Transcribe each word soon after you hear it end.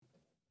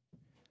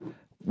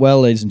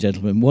Well, ladies and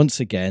gentlemen, once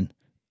again,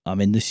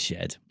 I'm in the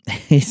shed.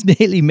 It's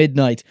nearly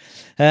midnight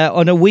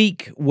on a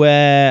week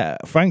where,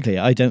 frankly,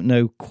 I don't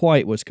know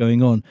quite what's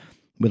going on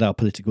with our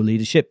political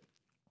leadership.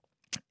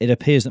 It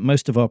appears that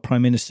most of our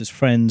Prime Minister's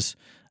friends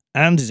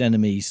and his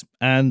enemies,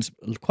 and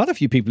quite a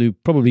few people who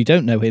probably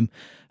don't know him,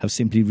 have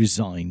simply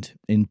resigned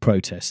in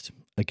protest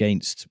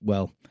against,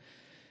 well,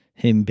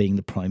 him being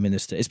the Prime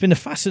Minister. It's been a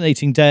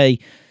fascinating day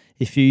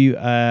if you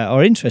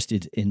are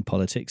interested in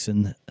politics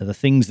and the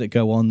things that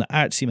go on that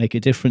actually make a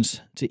difference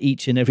to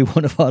each and every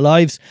one of our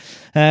lives.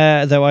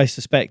 Though I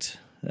suspect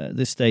at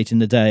this stage in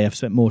the day I've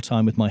spent more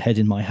time with my head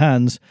in my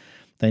hands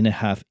than I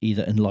have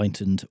either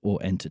enlightened or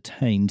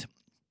entertained.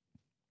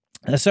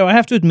 So I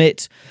have to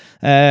admit,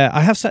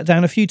 I have sat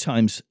down a few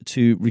times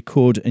to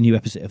record a new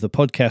episode of the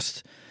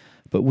podcast,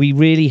 but we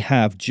really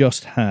have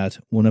just had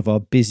one of our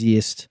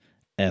busiest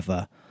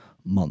ever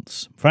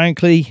months.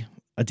 Frankly,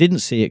 I didn't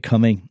see it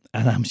coming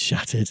and I'm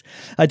shattered.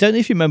 I don't know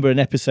if you remember an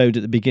episode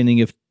at the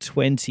beginning of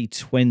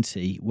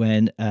 2020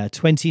 when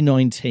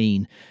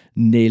 2019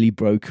 nearly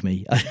broke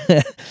me.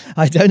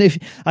 I don't know if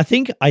I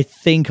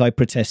think I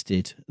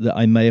protested that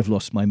I may have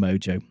lost my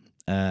mojo.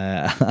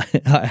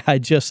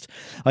 I'd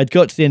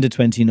got to the end of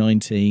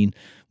 2019.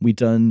 We'd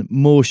done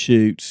more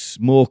shoots,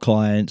 more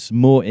clients,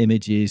 more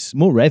images,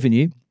 more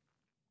revenue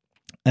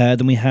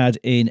than we had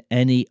in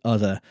any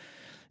other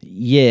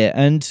year.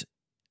 And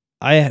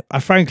I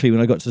frankly, when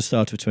I got to the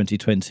start of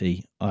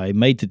 2020, I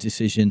made the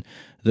decision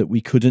that we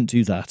couldn't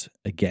do that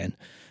again.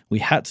 We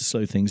had to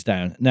slow things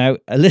down. Now,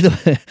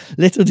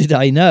 little did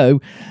I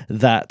know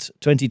that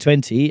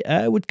 2020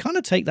 would kind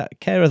of take that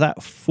care of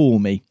that for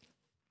me.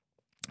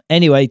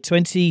 Anyway,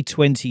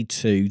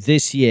 2022,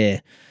 this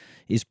year,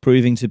 is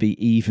proving to be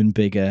even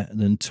bigger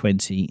than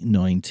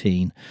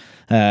 2019.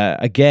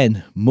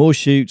 Again, more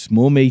shoots,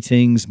 more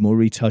meetings, more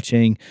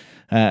retouching,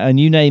 and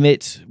you name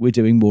it, we're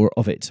doing more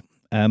of it.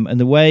 And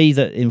the way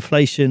that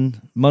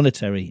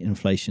monetary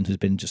inflation has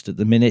been just at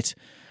the minute,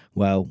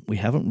 well, we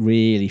haven't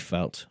really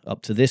felt,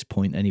 up to this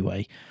point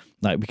anyway,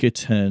 like we could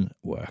turn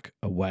work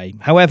away.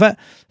 However,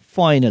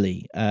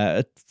 finally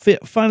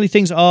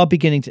things are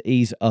beginning to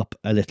ease up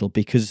a little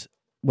because,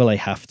 well, they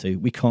have to.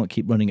 We can't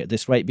keep running at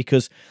this rate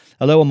because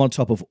although I'm on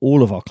top of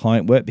all of our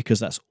client work, because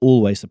that's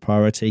always the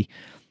priority,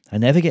 I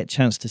never get a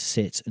chance to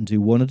sit and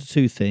do one or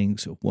two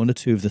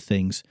of the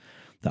things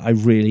that I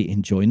really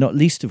enjoy, not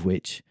least of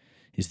which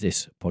is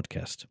this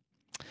podcast.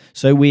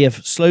 So we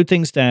have slowed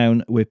things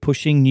down. We're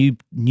pushing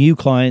new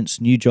clients,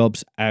 new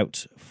jobs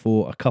out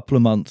for a couple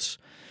of months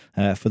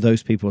for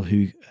those people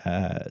who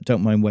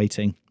don't mind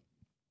waiting.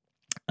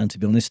 And to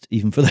be honest,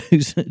 even for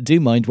those that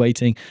do mind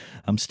waiting,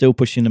 I'm still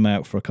pushing them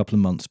out for a couple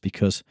of months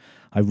because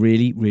I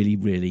really, really,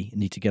 really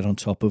need to get on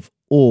top of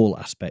all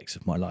aspects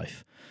of my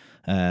life.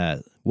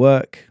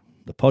 Work,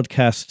 the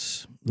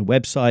podcasts, the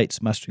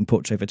websites, mastering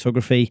portrait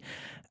photography.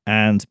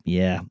 And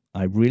yeah,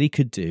 I really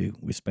could do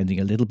with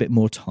spending a little bit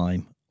more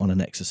time on an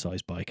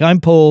exercise bike.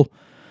 I'm Paul,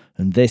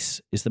 and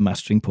this is the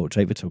Mastering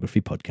Portrait Photography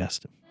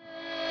podcast.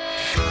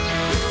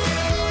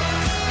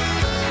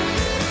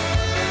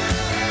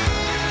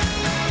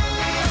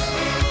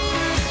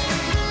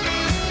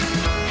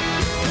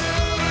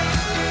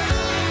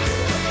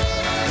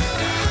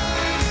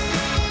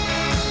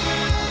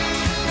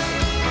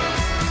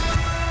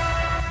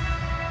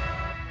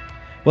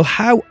 Well,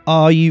 how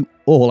are you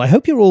all? I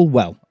hope you're all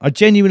well. I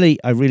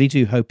really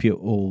do hope you're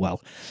all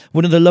well.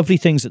 One of the lovely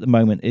things at the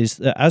moment is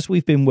that as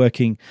we've been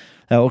working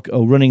or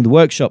running the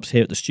workshops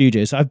here at the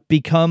studios, I've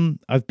begun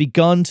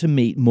to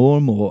meet more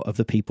and more of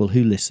the people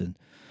who listen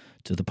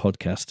to the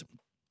podcast.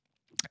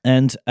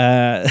 And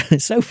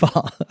so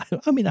far,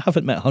 I mean, I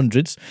haven't met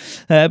hundreds,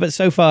 but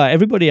so far,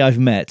 everybody I've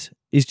met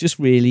is just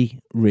really,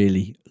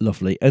 really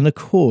lovely. And of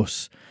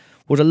course,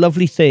 what a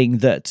lovely thing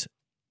that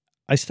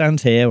I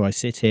stand here, or I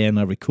sit here and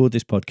I record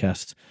this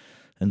podcast,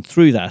 and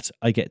through that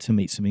I get to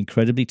meet some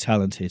incredibly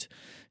talented,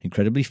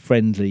 incredibly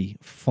friendly,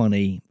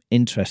 funny,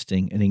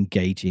 interesting and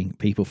engaging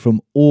people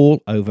from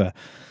all over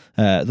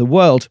the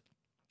world.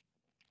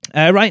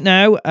 Right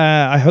now,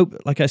 I hope,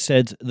 like I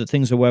said, that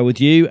things are well with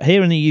you.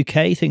 Here in the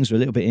UK, things are a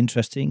little bit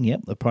interesting.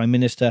 Yep, the Prime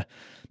Minister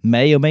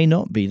may or may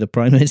not be the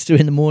Prime Minister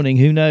in the morning.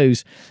 Who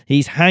knows?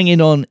 He's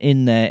hanging on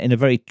in there in a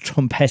very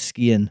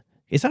Trumpeskian.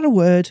 Is that a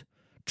word?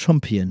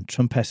 Trumpian.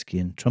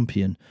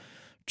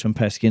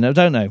 I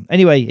don't know.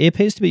 Anyway, he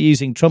appears to be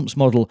using Trump's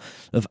model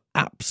of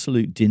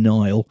absolute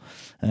denial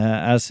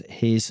as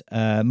his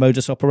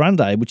modus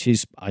operandi, which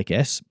is, I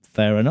guess,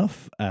 fair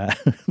enough.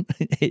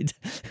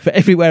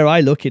 Everywhere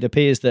I look, it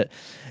appears that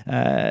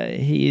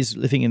he is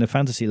living in a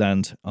fantasy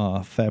land,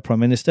 our fair Prime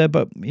Minister.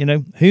 But, you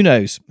know, who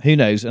knows?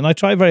 And I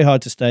try very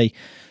hard to stay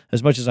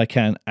as much as I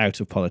can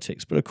out of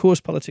politics. But, of course,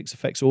 politics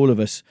affects all of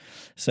us.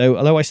 So,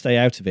 although I stay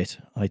out of it,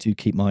 I do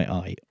keep my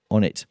eye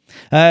on it.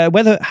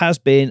 Weather has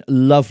been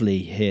lovely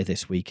here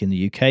this week in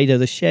the UK, though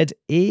the shed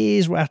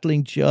is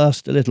rattling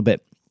just a little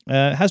bit.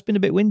 It has been a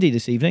bit windy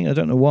this evening. I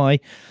don't know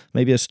why.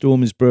 Maybe a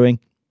storm is brewing.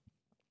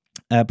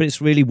 But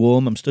it's really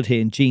warm. I'm stood here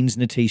in jeans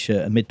and a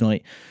t-shirt at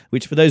midnight,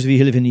 which for those of you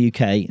who live in the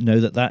UK know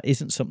that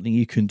isn't something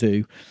you can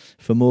do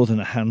for more than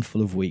a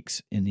handful of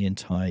weeks in the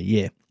entire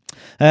year.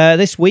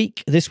 This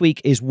week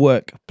is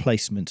work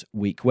placement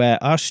week, where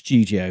our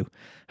studio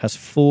has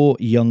 4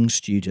 young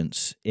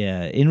students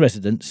in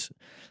residence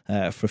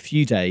for a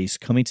few days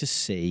coming to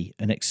see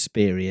and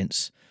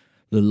experience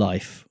the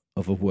life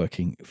of a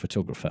working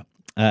photographer.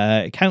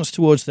 It counts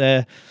towards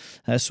their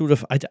I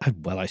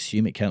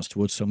assume it counts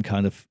towards some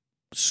kind of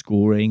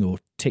scoring or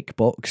tick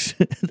box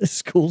the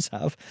schools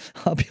have.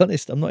 I'll be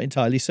honest, I'm not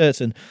entirely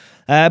certain.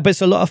 But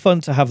it's a lot of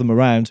fun to have them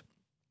around.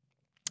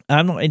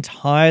 I'm not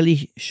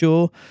entirely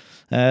sure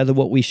that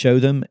what we show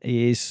them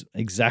is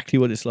exactly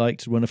what it's like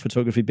to run a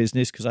photography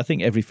business, because I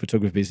think every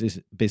photography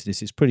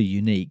business is pretty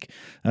unique,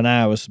 and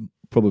ours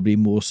probably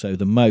more so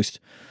than most.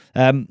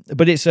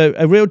 But it's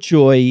a real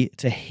joy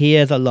to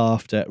hear the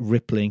laughter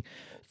rippling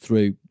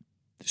through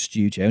the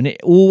studio. And it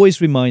always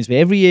reminds me,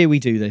 every year we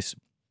do this,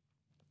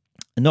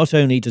 not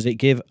only does it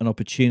give an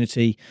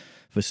opportunity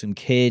for some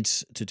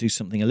kids to do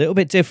something a little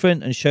bit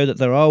different and show that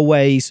there are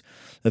ways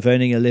of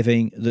earning a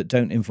living that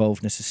don't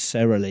involve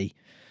necessarily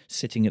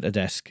sitting at a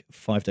desk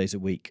 5 days a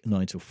week,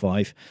 9 till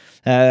 5.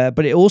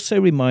 But it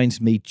also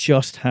reminds me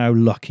just how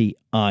lucky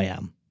I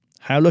am,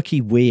 how lucky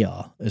we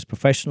are as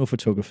professional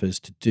photographers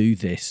to do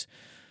this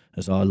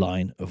as our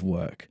line of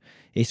work.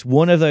 It's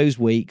one of those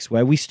weeks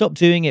where we stopped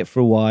doing it for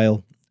a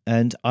while,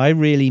 and I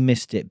really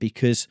missed it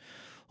because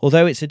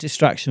although it's a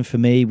distraction for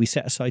me, we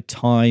set aside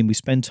time, we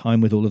spend time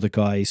with all of the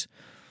guys,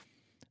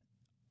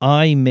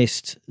 I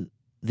missed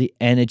the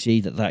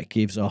energy that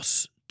gives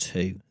us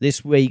too.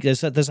 This week,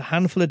 there's a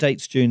handful of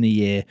dates during the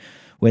year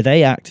where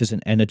they act as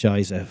an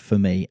energizer for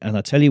me. And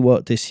I tell you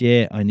what, this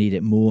year, I need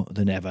it more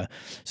than ever.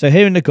 So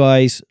hearing the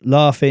guys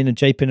laughing and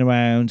japing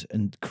around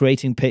and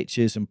creating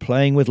pictures and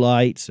playing with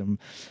lights and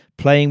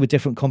playing with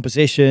different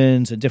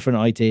compositions and different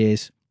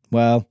ideas,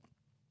 well,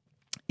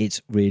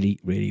 it's really,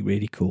 really,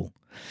 really cool.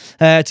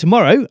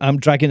 Tomorrow, I'm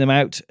dragging them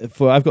out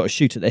I've got a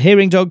shoot at the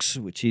Hearing Dogs,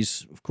 which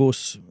is, of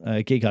course,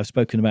 a gig I've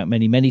spoken about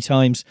many, many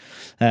times.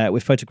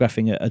 We're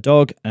photographing a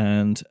dog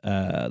and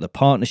the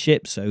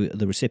partnership, so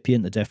the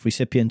recipient, the deaf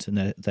recipient,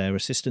 and their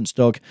assistant's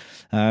dog,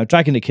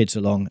 dragging the kids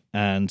along.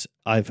 And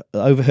I've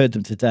overheard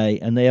them today,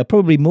 and they are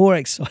probably more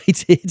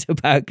excited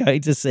about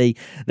going to see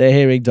the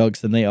Hearing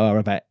Dogs than they are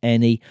about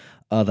any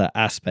other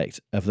aspect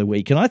of the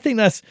week. And I think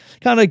that's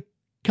kind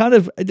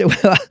of,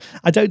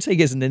 I don't take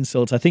it as an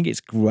insult. I think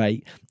it's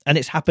great. And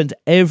it's happened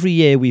every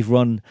year we've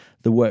run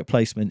the work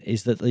placement,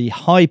 is that the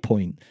high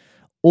point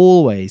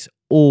always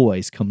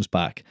comes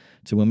back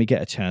to when we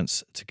get a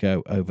chance to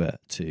go over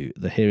to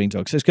the Hearing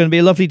Dogs. So it's going to be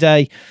a lovely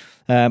day.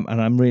 And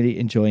I'm really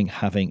enjoying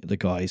having the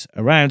guys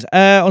around.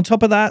 On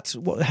top of that,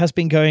 what has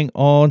been going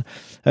on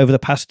over the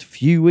past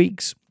few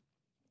weeks?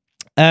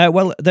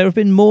 Well, there have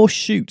been more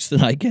shoots than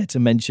I care to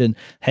mention.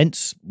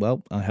 Hence,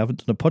 well, I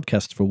haven't done a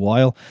podcast for a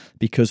while,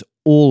 because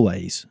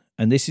always,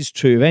 and this is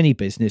true of any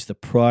business, the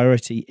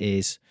priority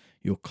is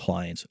your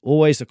client,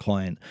 always the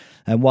client.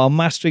 And while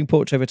mastering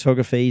portrait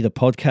photography, the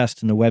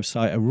podcast and the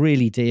website are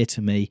really dear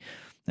to me,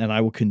 and I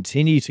will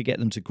continue to get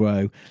them to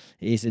grow,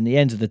 is in the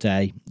end of the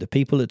day, the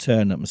people that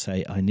turn up and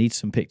say, I need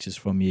some pictures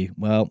from you,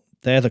 well,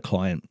 they're the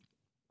client.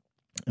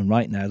 And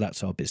right now,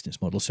 that's our business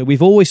model. So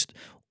we've always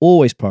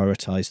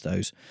prioritized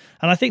those.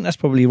 And I think that's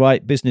probably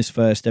right. Business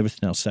first,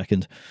 everything else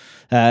second.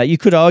 You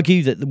could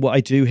argue that what I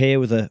do here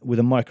with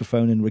a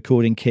microphone and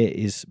recording kit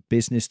is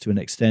business to an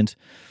extent.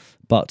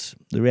 But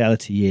the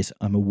reality is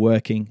I'm a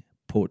working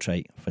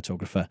portrait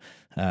photographer.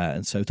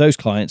 And so those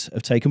clients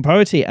have taken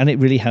priority, and it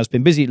really has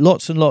been busy.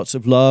 Lots and lots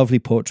of lovely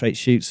portrait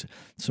shoots,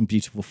 some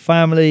beautiful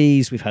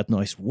families. We've had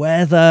nice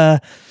weather,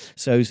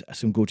 so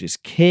some gorgeous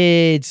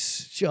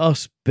kids.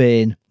 Just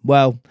been,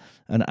 well,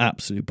 an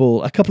absolute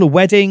ball. A couple of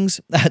weddings.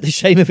 The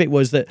shame of it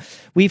was that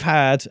we've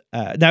had,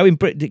 now in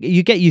Britain,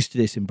 you get used to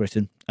this in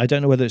Britain. I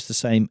don't know whether it's the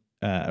same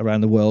around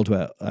the world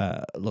where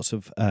lots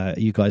of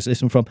you guys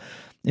listen from.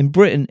 In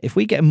Britain, if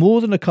we get more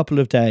than a couple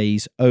of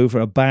days over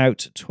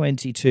about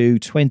 22,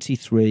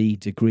 23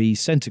 degrees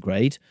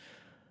centigrade,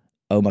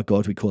 oh my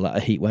God, we call that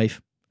a heat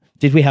wave.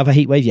 Did we have a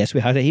heat wave? Yes,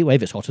 we had a heat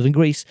wave. It's hotter than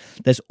Greece.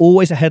 There's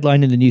always a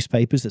headline in the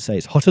newspapers that say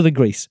it's hotter than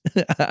Greece.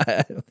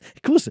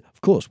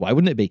 Of course. Why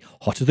wouldn't it be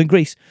hotter than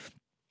Greece?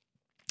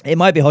 It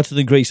might be hotter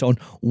than Greece on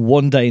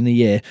one day in the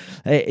year.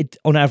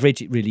 On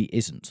average, it really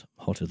isn't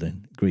hotter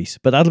than Greece.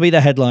 But that'll be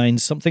the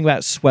headlines. Something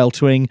about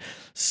sweltering,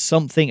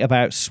 something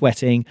about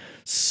sweating,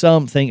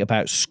 something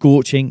about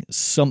scorching,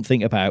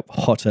 something about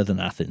hotter than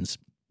Athens.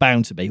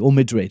 Bound to be. Or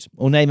Madrid.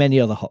 Or name any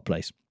other hot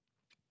place.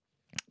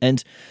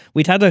 And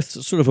we'd had a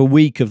sort of a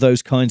week of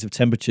those kinds of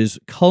temperatures,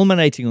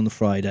 culminating on the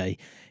Friday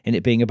in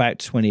it being about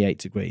 28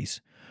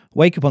 degrees.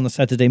 Wake up on the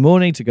Saturday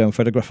morning to go and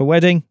photograph a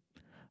wedding,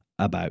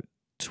 about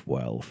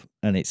 12,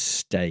 and it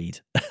stayed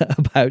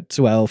about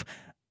 12,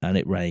 and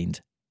it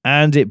rained,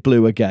 and it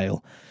blew a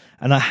gale,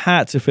 and I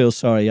had to feel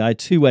sorry. I had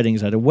two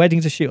weddings. I had a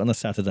wedding to shoot on the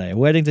Saturday, a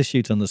wedding to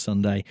shoot on the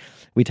Sunday.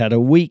 We'd had a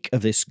week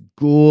of this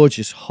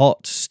gorgeous,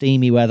 hot,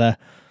 steamy weather,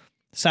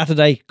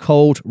 Saturday,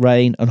 cold,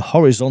 rain, and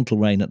horizontal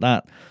rain at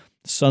that.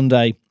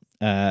 Sunday,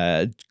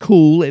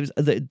 cool.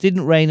 It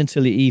didn't rain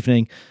until the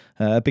evening,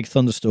 a big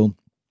thunderstorm.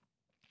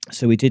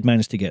 So we did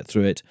manage to get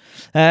through it.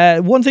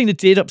 One thing that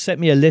did upset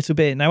me a little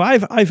bit. Now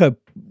I've a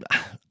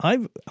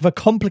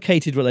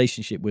complicated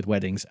relationship with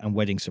weddings and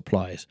wedding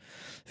suppliers.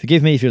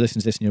 Forgive me if you're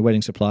listening to this and you're a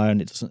wedding supplier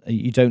and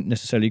you don't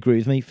necessarily agree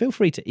with me. Feel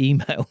free to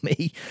email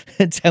me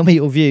and tell me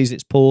your views.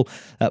 It's Paul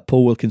at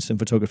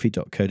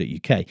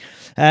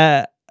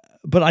paulwilkinsonphotography.co.uk.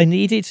 But I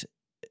needed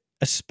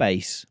a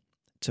space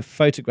to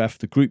photograph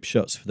the group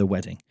shots for the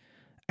wedding.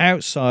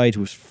 Outside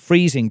was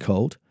freezing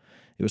cold.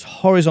 It was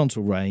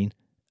horizontal rain.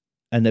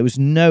 And there was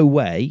no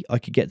way I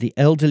could get the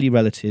elderly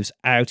relatives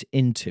out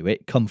into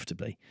it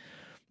comfortably.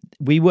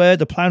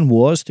 The plan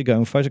was to go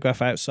and photograph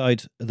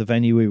outside the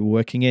venue we were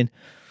working in,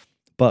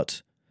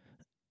 but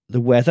the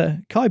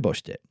weather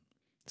kiboshed it.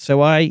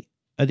 So at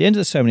the end of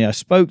the ceremony, I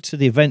spoke to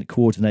the event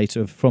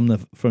coordinator from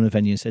the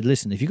venue and said,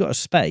 listen, if you've got a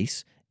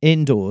space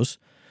indoors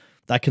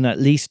that can at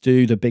least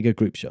do the bigger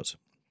group shots.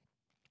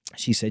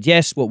 She said,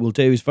 yes, what we'll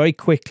do is very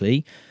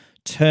quickly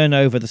turn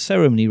over the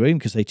ceremony room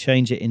because they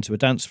change it into a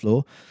dance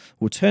floor.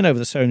 We'll turn over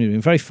the ceremony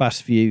room very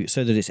fast for you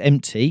so that it's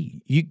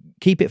empty. You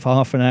keep it for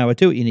half an hour,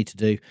 do what you need to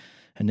do,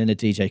 and then the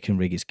DJ can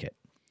rig his kit.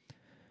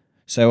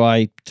 So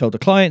I told the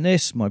client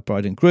this, my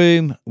bride and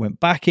groom went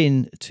back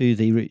into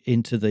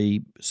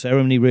the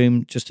ceremony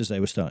room just as they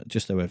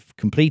were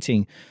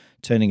completing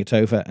turning it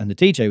over, and the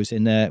DJ was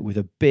in there with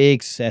a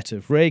big set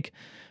of rig.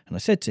 And I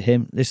said to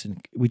him,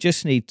 listen, we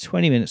just need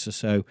 20 minutes or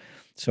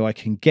so I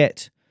can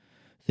get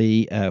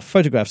the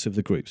photographs of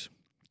the groups,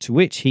 to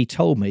which he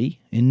told me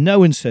in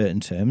no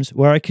uncertain terms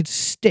where I could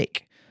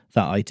stick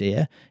that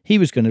idea. He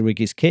was going to rig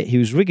his kit. He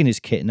was rigging his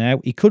kit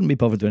now. He couldn't be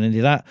bothered doing any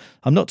of that.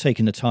 I'm not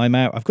taking the time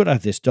out. I've got to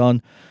have this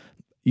done.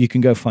 You can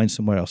go find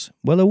somewhere else.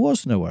 Well, there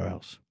was nowhere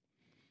else.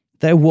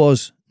 There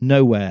was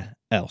nowhere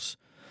else.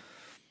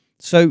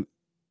 So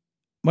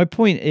my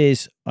point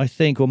is, I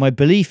think, or my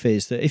belief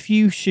is that if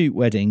you shoot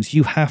weddings,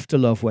 you have to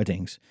love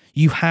weddings.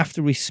 You have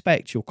to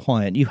respect your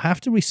client. You have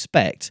to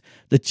respect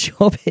the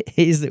job it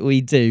is that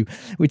we do,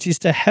 which is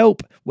to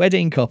help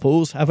wedding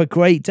couples have a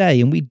great day,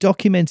 and we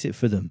document it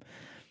for them.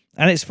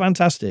 And it's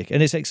fantastic,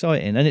 and it's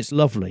exciting, and it's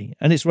lovely,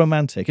 and it's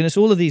romantic, and it's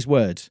all of these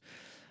words.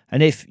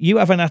 And if you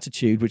have an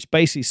attitude which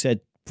basically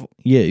said,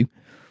 you,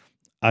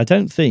 I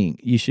don't think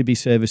you should be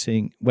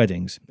servicing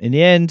weddings. In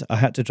the end, I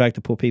had to drag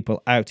the poor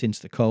people out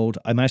into the cold.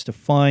 I managed to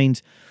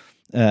find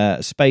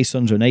space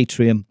under an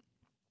atrium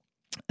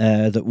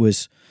that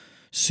was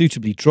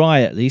suitably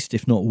dry, at least,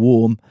 if not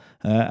warm.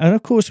 And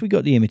of course, we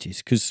got the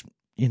images because,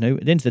 at the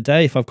end of the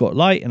day, if I've got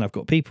light and I've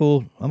got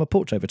people, I'm a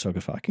portrait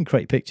photographer. I can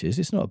create pictures.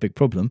 It's not a big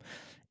problem.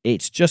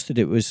 It's just that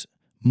it was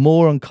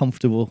more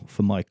uncomfortable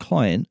for my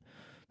client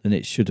than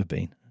it should have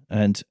been.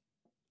 And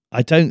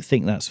I don't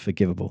think that's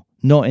forgivable.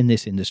 Not in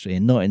this industry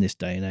and not in this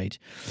day and age.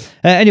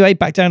 Anyway,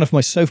 back down off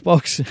my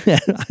soapbox.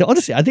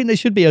 Honestly, I think there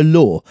should be a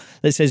law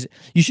that says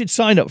you should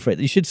sign up for it.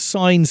 You should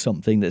sign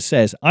something that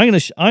says, I'm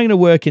going to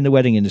work in the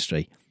wedding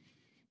industry.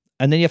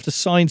 And then you have to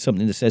sign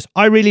something that says,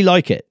 I really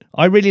like it.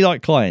 I really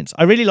like clients.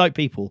 I really like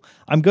people.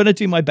 I'm going to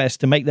do my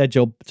best to make their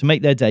job, to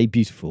make their day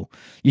beautiful.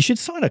 You should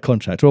sign a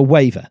contract or a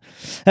waiver.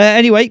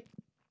 Anyway,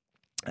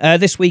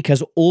 this week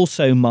has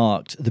also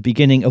marked the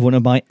beginning of one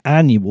of my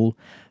annual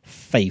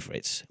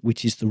favourites,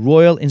 which is the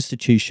Royal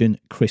Institution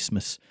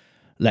Christmas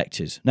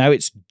Lectures. Now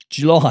it's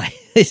July.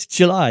 It's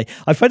July.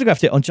 I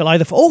photographed it on July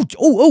the 4th.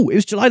 It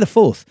was July the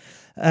 4th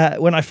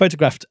when I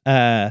photographed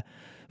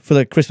for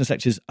the Christmas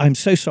lectures. I'm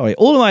so sorry.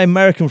 All of my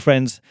American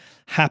friends,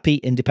 happy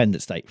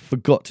Independence Day.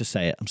 Forgot to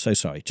say it. I'm so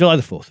sorry. July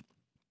the 4th.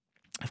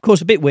 Of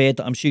course, a bit weird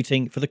that I'm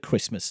shooting for the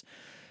Christmas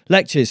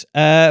lectures.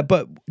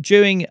 But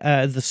during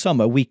the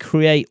summer, we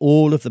create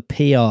all of the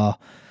PR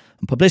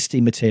and publicity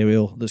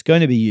material that's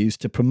going to be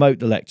used to promote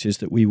the lectures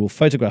that we will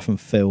photograph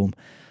and film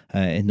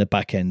in the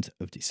back end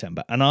of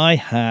December. And I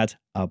had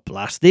a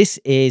blast. This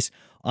is,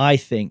 I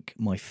think,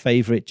 my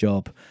favourite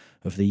job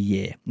of the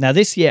year. Now,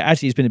 this year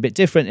actually has been a bit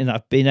different, and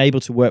I've been able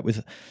to work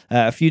with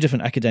a few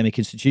different academic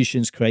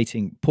institutions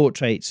creating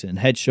portraits and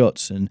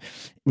headshots and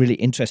really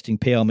interesting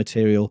PR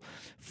material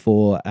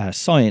for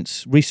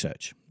science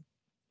research.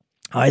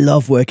 I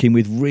love working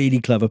with really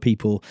clever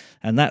people,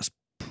 and that's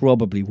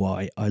probably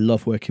why I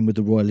love working with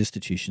the Royal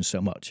Institution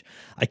so much.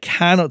 I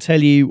cannot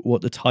tell you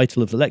what the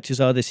title of the lectures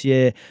are this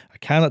year. I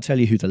cannot tell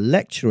you who the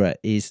lecturer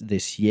is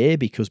this year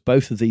because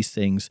both of these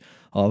things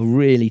are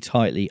really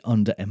tightly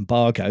under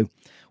embargo.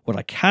 What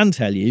I can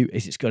tell you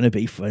is it's going to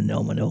be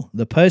phenomenal.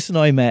 The person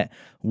I met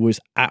was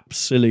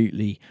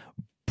absolutely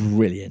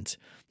brilliant.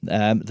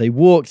 They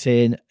walked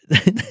in,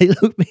 they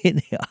looked me in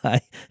the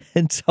eye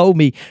and told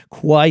me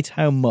quite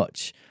how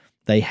much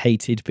they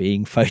hated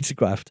being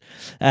photographed.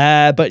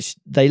 But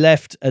they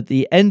left at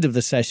the end of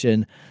the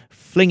session,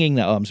 flinging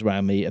their arms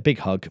around me, a big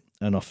hug,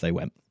 and off they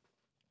went.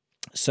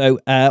 So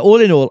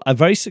all in all, a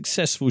very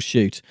successful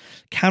shoot.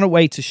 Cannot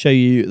wait to show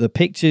you the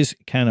pictures.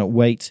 Cannot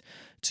wait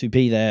to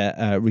be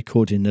there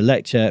recording the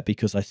lecture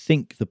because I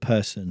think the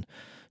person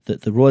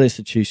that the Royal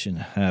Institution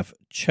have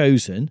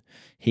chosen,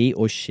 he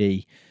or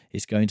she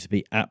is going to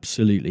be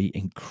absolutely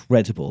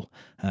incredible.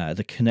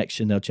 The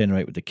connection they'll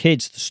generate with the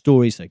kids, the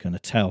stories they're going to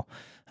tell,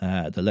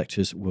 the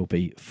lectures will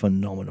be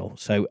phenomenal.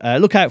 So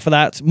look out for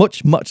that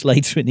much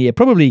later in the year,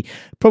 probably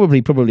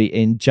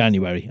in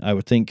January, I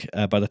would think,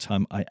 by the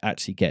time I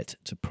actually get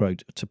to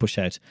push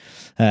out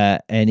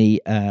any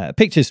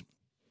pictures.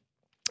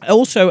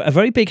 Also, a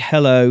very big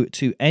hello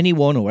to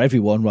anyone, or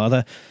everyone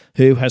rather,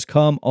 who has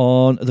come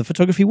on the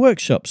photography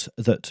workshops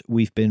that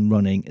we've been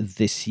running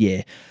this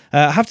year.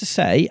 I have to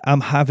say, I'm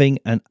having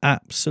an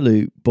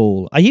absolute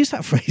ball. I use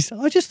that phrase.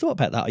 I just thought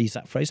about that. I use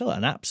that phrase,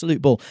 an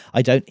absolute ball.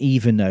 I don't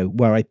even know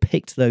where I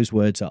picked those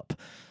words up.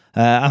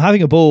 I'm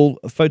having a ball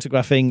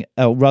photographing,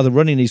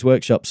 running these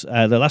workshops.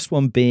 The last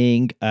one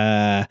being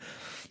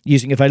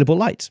using available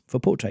light for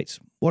portraits.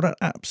 What an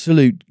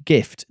absolute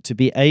gift to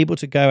be able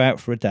to go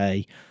out for a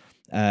day,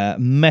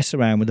 mess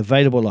around with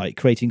available light,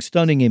 creating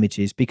stunning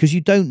images, because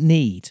you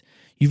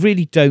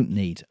really don't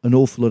need an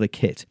awful lot of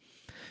kit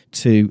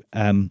to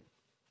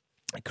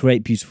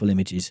create beautiful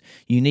images.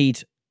 You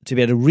need to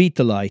be able to read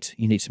the light,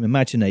 you need some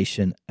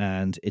imagination,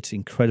 and it's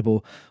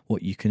incredible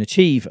what you can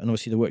achieve. And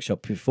obviously the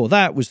workshop before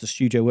that was the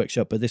studio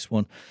workshop, but this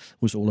one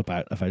was all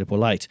about available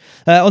light.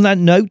 On that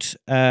note,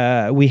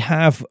 we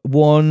have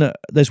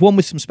there's one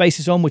with some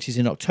spaces on, which is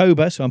in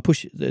October, so I'm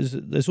pushing,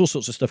 there's all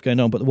sorts of stuff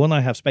going on, but the one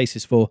I have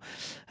spaces for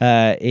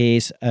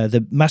is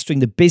the Mastering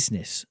the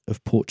Business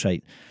of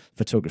Portrait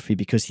Photography,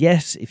 because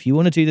yes, if you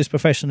want to do this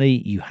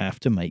professionally, you have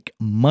to make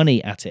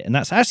money at it, and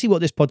that's actually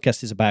what this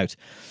podcast is about,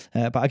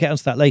 but I'll get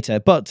onto that later.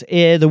 But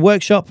the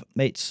workshop,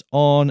 it's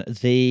on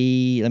let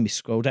me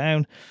scroll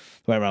down,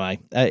 where am I?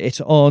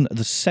 It's on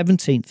the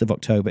 17th of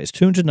October. It's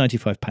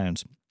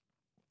 £295,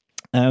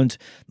 and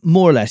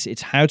more or less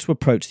it's how to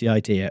approach the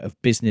idea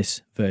of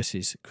business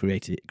versus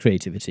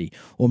creativity,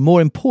 or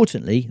more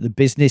importantly, the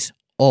business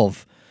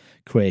of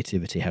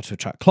creativity, how to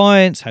attract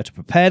clients, how to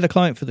prepare the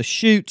client for the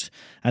shoot,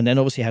 and then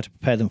obviously how to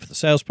prepare them for the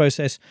sales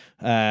process,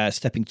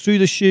 stepping through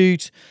the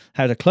shoot,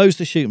 how to close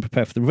the shoot and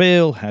prepare for the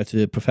reel, how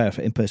to prepare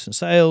for in-person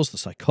sales, the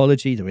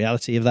psychology, the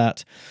reality of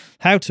that,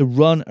 how to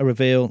run a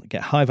reveal,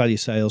 get high value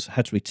sales,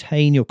 how to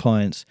retain your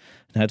clients,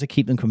 and how to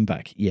keep them coming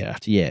back year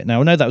after year.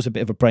 Now, I know that was a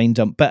bit of a brain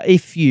dump, but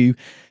if you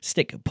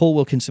stick Paul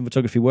Wilkinson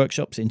Photography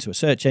Workshops into a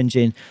search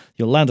engine,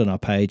 you'll land on our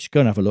page. Go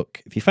and have a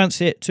look. If you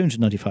fancy it,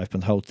 £295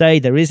 the whole day.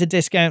 There is a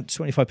discount,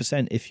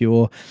 25% if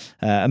you're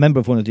a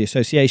member of one of the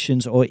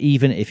associations, or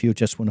even if you're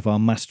just one of our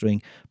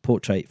Mastering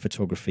Portrait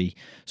Photography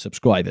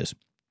subscribers.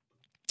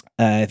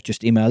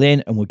 Just email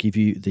in and we'll give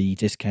you the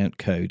discount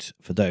code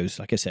for those.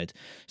 Like I said,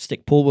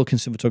 stick Paul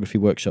Wilkinson Photography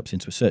Workshops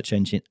into a search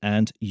engine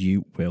and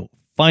you will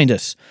find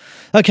us.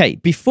 Okay,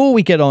 before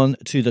we get on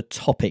to the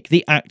topic,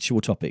 the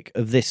actual topic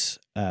of this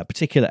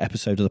particular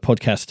episode of the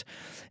podcast,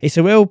 it's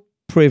a real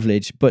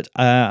privilege, but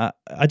I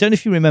don't know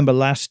if you remember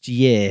last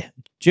year,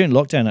 during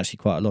lockdown, actually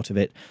quite a lot of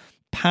it,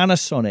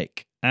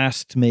 Panasonic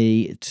asked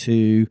me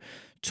to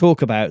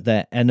talk about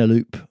their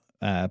Eneloop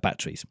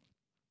batteries.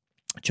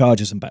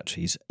 Chargers and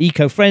batteries,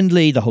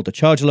 eco-friendly, they hold the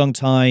charge a long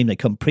time, they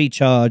come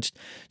pre-charged,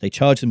 they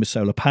charge them with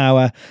solar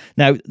power.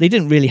 Now, they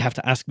didn't really have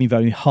to ask me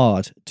very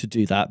hard to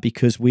do that,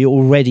 because we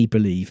already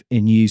believe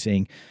in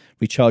using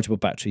rechargeable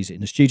batteries in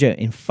the studio.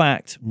 In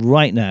fact,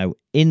 right now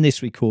in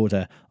this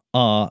recorder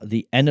are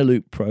the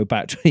Eneloop Pro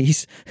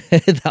batteries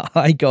that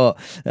I got.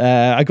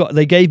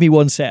 They gave me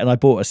one set and I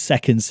bought a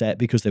second set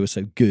because they were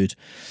so good.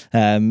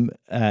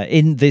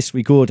 In this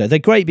recorder, they're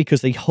great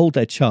because they hold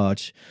their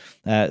charge.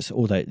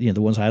 The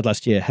ones I had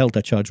last year held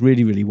their charge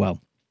really, really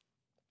well.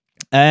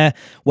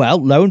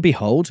 Well, lo and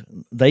behold,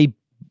 they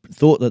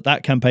thought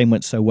that campaign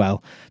went so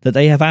well that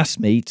they have asked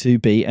me to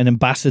be an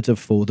ambassador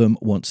for them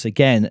once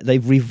again.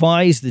 They've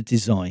revised the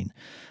design.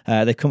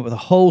 They've come up with a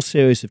whole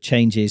series of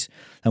changes.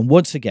 And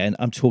once again,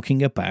 I'm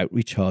talking about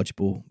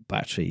rechargeable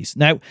batteries.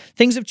 Now,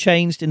 things have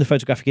changed in the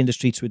photographic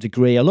industry to a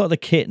degree. A lot of the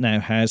kit now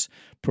has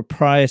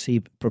proprietary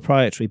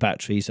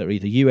batteries that are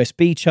either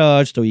USB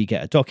charged or you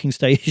get a docking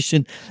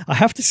station. I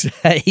have to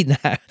say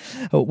now,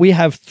 we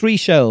have 3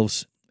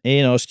 shelves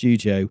in our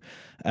studio,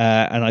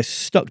 and I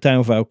stuck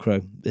down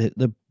Velcro,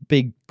 the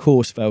big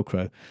coarse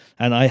Velcro,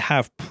 and I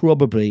have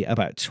probably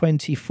about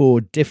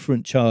 24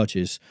 different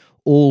chargers,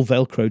 all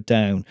Velcroed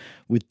down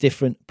with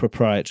different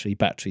proprietary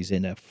batteries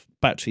in there.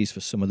 Batteries for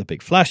some of the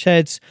big flash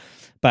heads,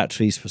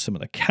 batteries for some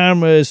of the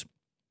cameras.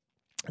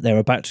 There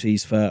are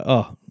batteries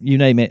for, you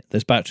name it,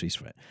 there's batteries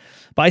for it.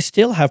 But I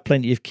still have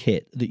plenty of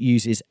kit that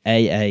uses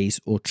AAs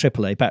or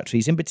AAA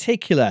batteries, in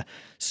particular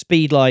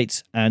speed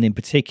lights, and in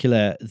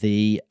particular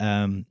the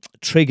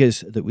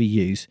triggers that we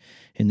use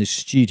in the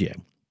studio.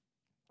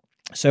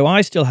 So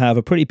I still have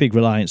a pretty big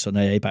reliance on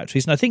AA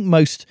batteries, and I think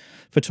most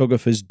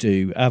photographers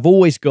do. I've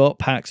always got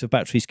packs of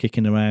batteries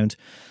kicking around,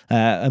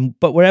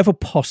 but wherever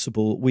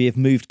possible, we have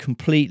moved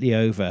completely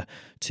over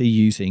to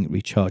using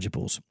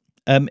rechargeables.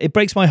 It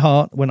breaks my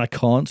heart when I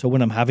can't, or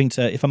when I'm having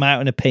to, if I'm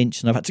out in a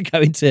pinch and I've had to go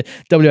into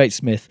WH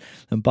Smith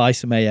and buy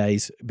some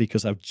AAs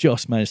because I've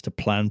just managed to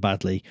plan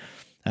badly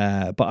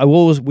But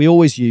we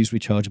always use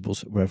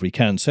rechargeables wherever we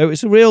can. So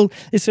it's a real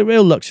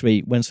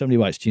luxury when somebody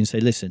writes to you and say,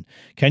 listen,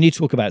 can you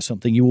talk about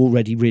something you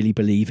already really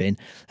believe in,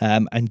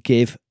 and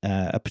give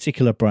a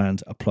particular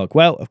brand a plug?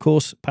 Well, of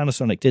course,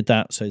 Panasonic did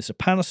that. So it's a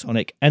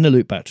Panasonic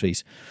Eneloop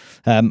batteries,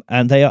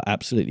 and they are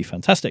absolutely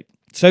fantastic.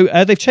 So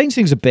they've changed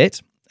things a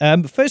bit.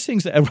 The first thing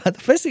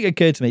that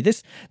occurred to me,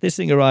 this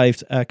thing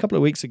arrived a couple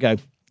of weeks ago.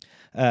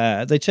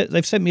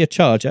 They've sent me a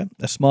charger,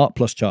 a Smart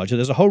Plus charger.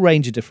 There's a whole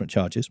range of different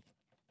chargers.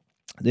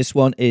 This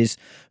one is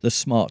the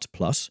Smart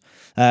Plus.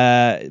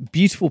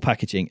 Beautiful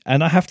packaging.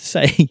 And I have to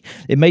say,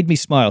 it made me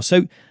smile.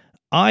 So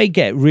I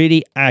get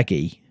really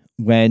aggy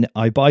when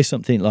I buy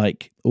something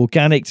like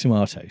organic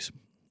tomatoes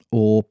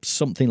or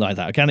something like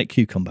that, organic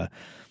cucumber.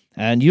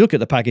 And you look at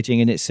the packaging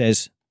and it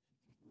says,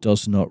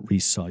 does not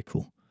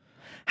recycle.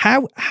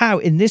 How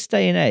in this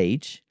day and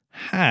age,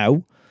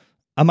 how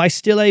am I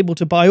still able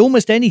to buy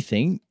almost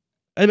anything?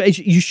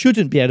 You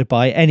shouldn't be able to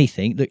buy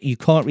anything that you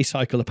can't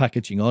recycle the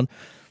packaging on.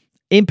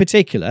 In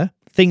particular,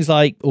 things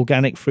like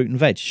organic fruit and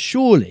veg.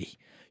 Surely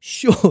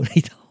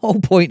the whole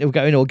point of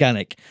going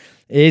organic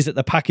is that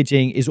the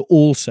packaging is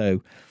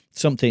also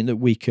something that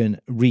we can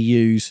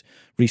reuse,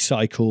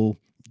 recycle,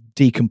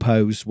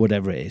 decompose,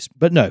 whatever it is.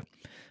 But no.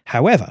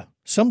 However,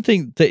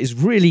 something that is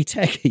really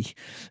techy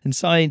and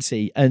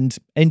sciencey and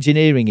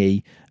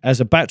engineering-y as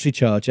a battery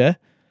charger,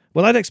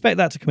 well, I'd expect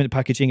that to come in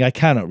packaging I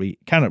cannot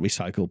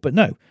recycle. But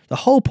no, the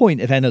whole point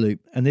of Eneloop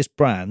and this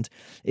brand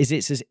is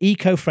it's as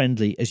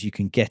eco-friendly as you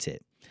can get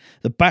it.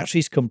 The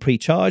batteries come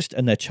pre-charged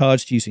and they're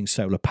charged using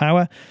solar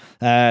power.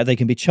 They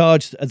can be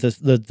charged,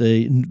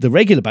 the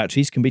regular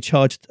batteries can be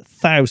charged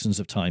thousands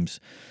of times.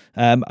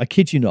 I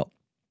kid you not,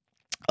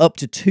 up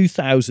to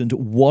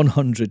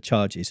 2,100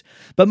 charges.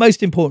 But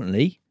most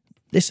importantly,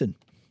 listen,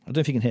 I don't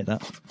know if you can hear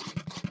that.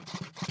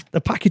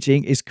 The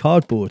packaging is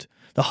cardboard.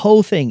 The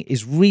whole thing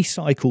is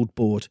recycled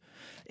board.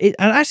 And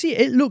actually,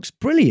 it looks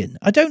brilliant.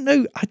 I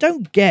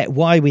don't get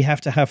why we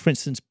have to have, for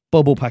instance,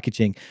 bubble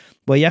packaging,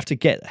 where you have to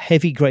get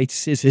heavy grade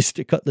scissors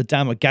to cut the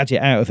damn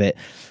gadget out of it.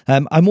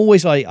 I'm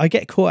always like, I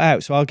get caught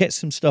out, so I'll get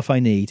some stuff I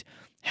need,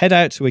 head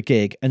out to a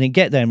gig, and then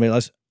get there and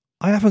realise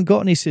I haven't got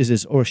any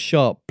scissors or a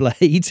sharp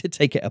blade to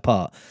take it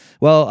apart.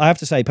 Well, I have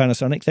to say,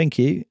 Panasonic, thank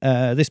you.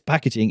 This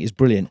packaging is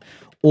brilliant.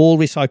 All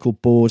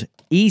recycled board,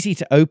 easy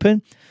to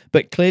open,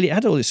 but clearly it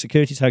had all its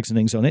security tags and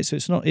things on it, so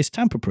it's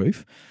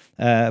tamper-proof.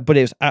 But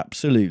it was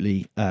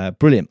absolutely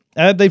brilliant.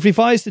 They've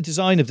revised the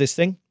design of this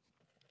thing.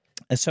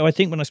 So I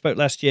think when I spoke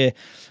last year,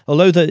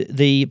 although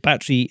the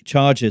battery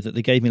charger that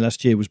they gave me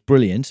last year was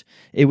brilliant,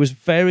 it was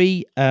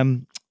very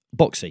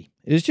boxy.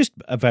 It was just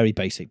a very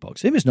basic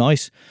box. It was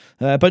nice,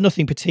 but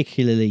nothing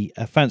particularly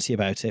fancy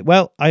about it.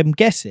 Well, I'm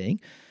guessing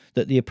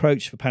that the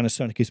approach for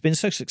Panasonic has been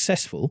so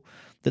successful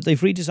that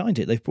they've redesigned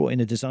it. They've brought in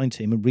a design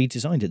team and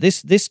redesigned it.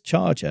 This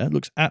charger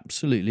looks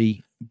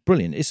absolutely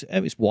brilliant.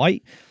 It's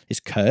white. It's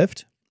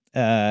curved.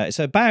 It's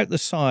about the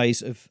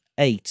size of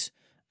 8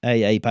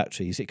 AA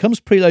batteries. It comes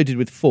preloaded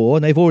with 4,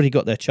 and they've already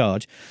got their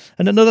charge.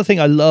 And another thing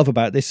I love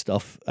about this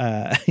stuff,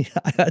 I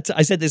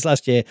said this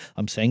last year,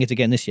 I'm saying it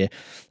again this year,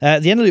 the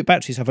Eneloop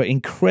batteries have an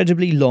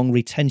incredibly long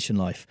retention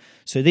life.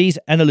 So these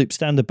Eneloop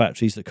standard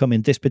batteries that come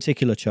in this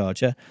particular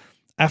charger,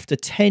 after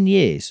 10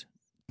 years,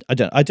 I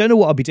don't know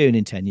what I'll be doing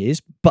in 10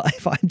 years, but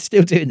if I'm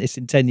still doing this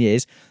in 10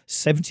 years,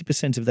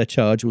 70% of their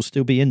charge will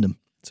still be in them.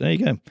 So there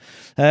you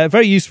go.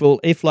 Very useful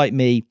if, like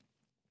me,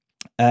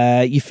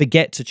 you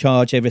forget to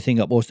charge everything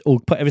up or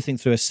put everything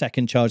through a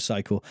second charge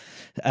cycle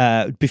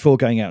before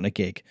going out on a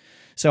gig.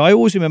 So I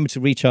always remember to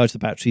recharge the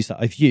batteries that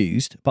I've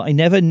used, but I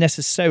never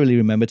necessarily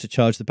remember to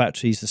charge the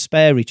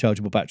spare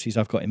rechargeable batteries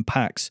I've got in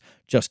packs,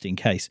 just in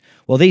case.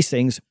 Well, these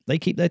things, they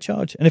keep their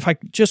charge. And if I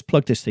just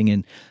plug this thing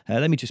in,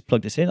 let me just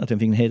plug this in. I don't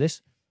think you can hear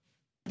this.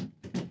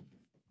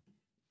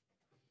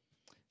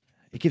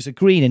 It gives a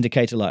green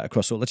indicator light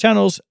across all the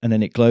channels, and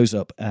then it glows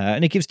up.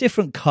 And it gives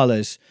different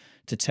colours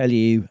to tell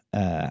you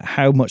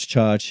how much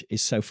charge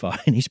is so far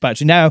in each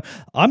battery. Now,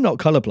 I'm not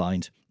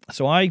colorblind,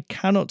 so I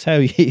cannot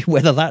tell you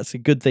whether that's a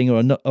good thing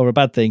or a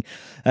bad thing.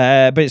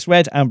 But it's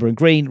red, amber, and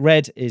green.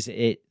 Red is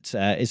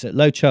at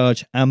low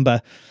charge.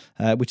 Amber,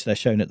 which they're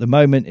showing at the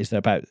moment, is they're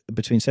about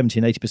between 70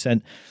 and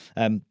 80%.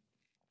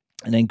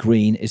 And then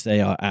green is they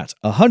are at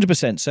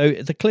 100%. So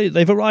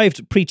they've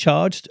arrived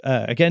pre-charged.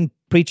 Again,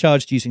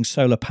 pre-charged using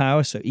solar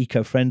power, so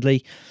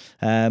eco-friendly.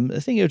 I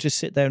think it'll just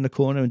sit there in the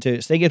corner and do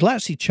its thing. It'll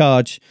actually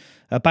charge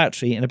a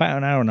battery in about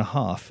an hour and a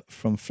half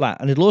from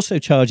flat. And it'll also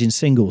charge in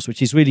singles,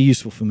 which is really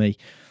useful for me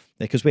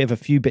because we have a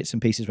few bits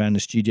and pieces around the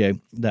studio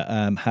that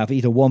have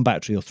either 1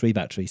 battery or 3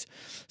 batteries.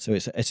 So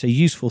it's a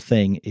useful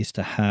thing is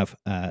to have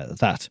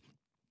that.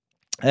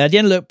 The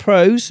Eneloop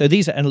Pros, so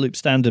these are Eneloop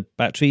standard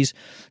batteries.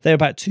 They're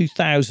about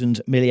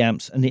 2,000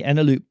 milliamps, and the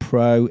Eneloop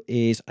Pro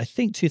is, I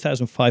think,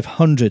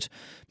 2,500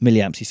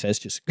 milliamps, he says,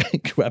 just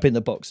grabbing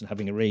the box and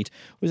having a read.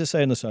 What does it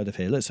say on the side of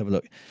here? Let's have a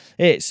look.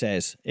 It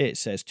says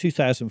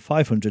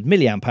 2,500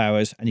 milliamp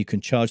hours, and you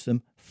can charge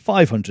them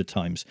 500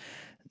 times.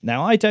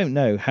 Now, I don't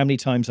know how many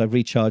times I've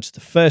recharged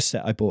the first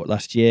set I bought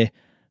last year,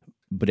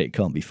 but it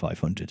can't be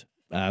 500.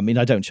 I mean,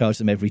 I don't charge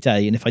them every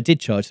day. And if I did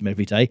charge them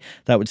every day,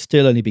 that would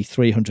still only be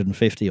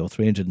 350 or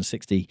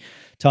 360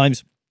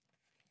 times.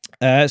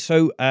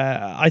 So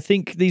I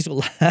think these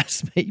will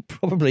last me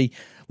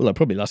they'll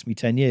probably last me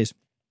 10 years.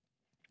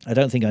 I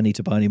don't think I need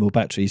to buy any more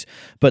batteries,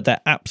 but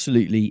they're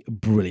absolutely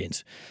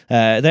brilliant.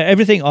 They're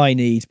everything I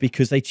need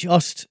because they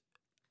just,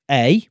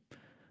 A,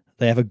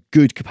 they have a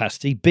good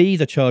capacity. B,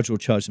 the charger will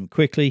charge them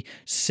quickly.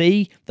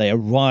 C, they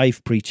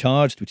arrive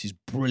pre-charged, which is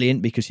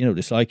brilliant because you know what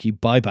it's like. You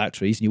buy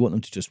batteries and you want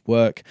them to just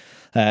work.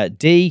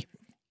 D,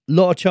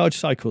 lot of charge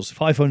cycles,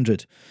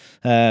 500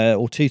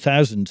 or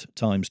 2,000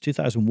 times,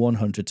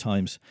 2,100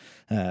 times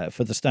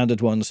for the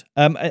standard ones.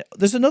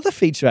 There's another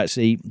feature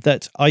actually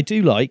that I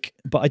do like,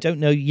 but I don't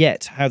know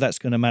yet how that's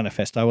going to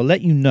manifest. I will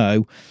let you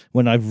know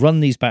when I've run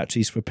these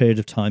batteries for a period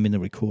of time in the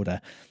recorder,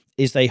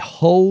 is they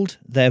hold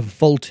their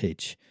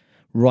voltage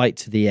right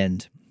to the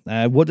end.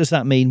 What does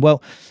that mean?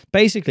 Well,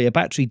 basically a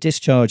battery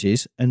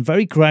discharges and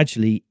very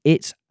gradually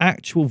its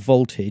actual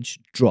voltage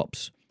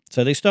drops.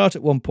 So they start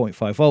at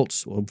 1.5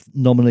 volts, or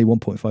nominally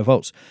 1.5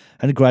 volts,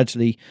 and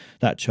gradually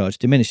that charge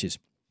diminishes.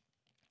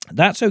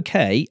 That's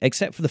okay,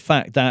 except for the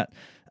fact that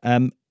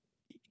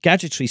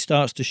gadgetry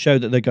starts to show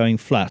that they're going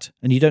flat,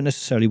 and you don't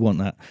necessarily want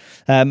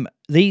that.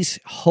 These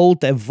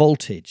hold their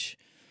voltage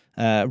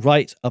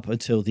right up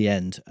until the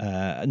end.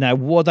 Now,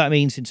 what that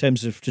means in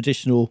terms of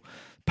traditional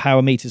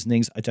power meters and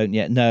things, I don't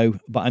yet know,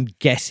 but I'm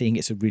guessing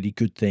it's a really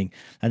good thing,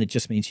 and it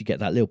just means you get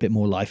that little bit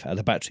more life out of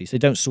the batteries. They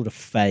don't sort of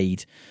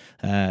fade.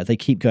 They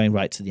keep going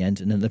right to the end,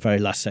 and then the very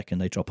last second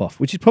they drop off,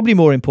 which is probably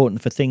more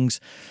important for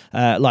things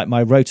like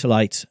my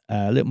Rotorlight,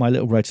 my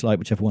little Rotorlight,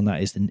 whichever one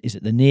that is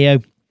it the Neo?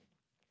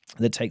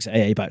 That takes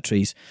AA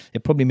batteries.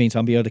 It probably means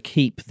I'll be able to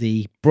keep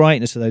the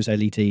brightness of those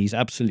LEDs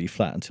absolutely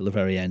flat until the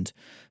very end,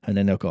 and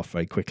then they'll go off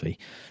very quickly.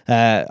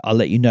 I'll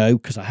let you know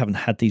because I haven't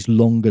had these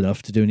long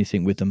enough to do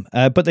anything with them.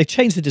 But they've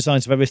changed the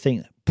designs of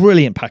everything.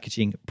 Brilliant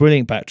packaging,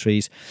 brilliant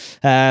batteries.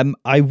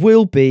 I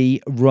will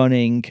be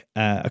running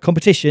a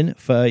competition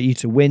for you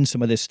to win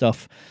some of this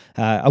stuff.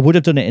 I would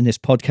have done it in this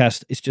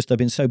podcast. It's just I've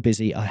been so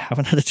busy, I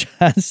haven't had a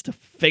chance to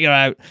figure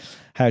out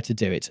how to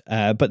do it.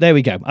 But there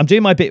we go. I'm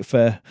doing my bit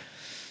for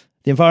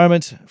the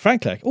environment.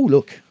 Frankly, oh,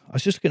 look, I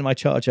was just looking at my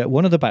charger.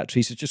 One of the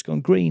batteries has just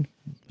gone green.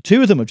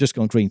 2 of them have just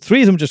gone green.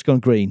 3 of them have just gone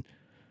green.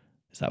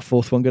 Is that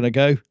 4th one going to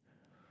go?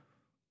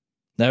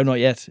 No, not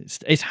yet.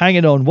 It's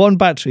hanging on. One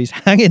battery's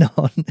hanging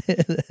on.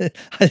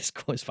 It's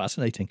quite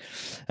fascinating.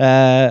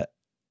 Yeah.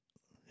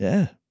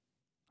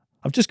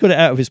 I've just got it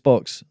out of its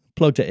box,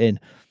 plugged it in.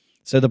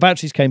 So the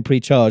batteries came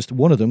pre-charged.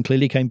 One of them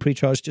clearly came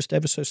pre-charged just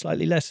ever so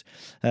slightly less.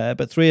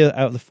 But 3 out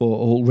of the 4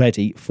 are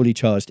already fully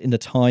charged in the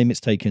time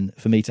it's taken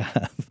for me to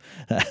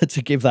have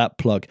to give that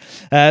plug.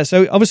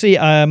 So obviously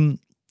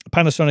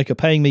Panasonic are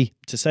paying me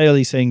to say all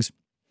these things.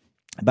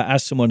 But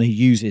as someone who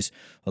uses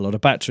a lot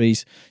of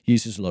batteries,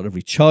 uses a lot of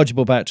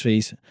rechargeable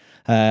batteries,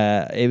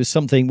 it was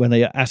something when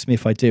they asked me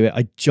if I do it,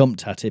 I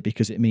jumped at it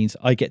because it means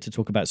I get to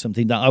talk about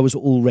something that I was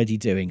already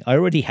doing. I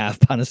already have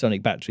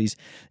Panasonic batteries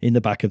in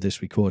the back of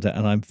this recorder,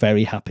 and I'm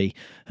very happy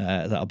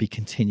that I'll be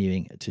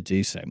continuing to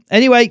do so.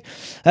 Anyway,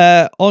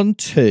 on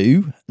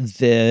to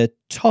the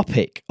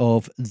topic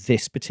of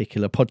this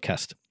particular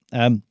podcast.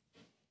 The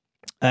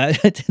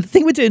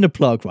thing with doing a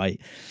plug, right,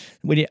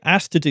 when you're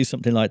asked to do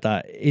something like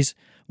that is,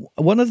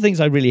 one of the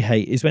things I really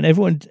hate is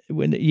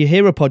when you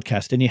hear a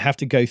podcast and you have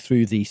to go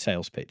through the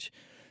sales pitch.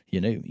 You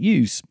know,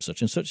 use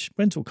such and such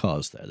rental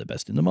cars. They're the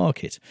best in the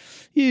market.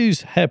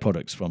 Use hair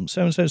products from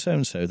so-and-so,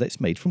 so-and-so. That's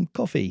made from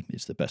coffee.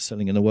 It's the best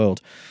selling in the world.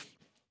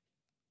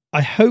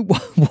 I hope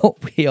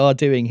what we are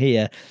doing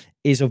here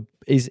is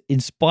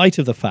in spite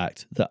of the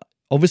fact that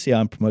obviously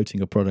I'm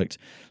promoting a product,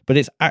 but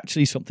it's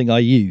actually something I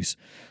use.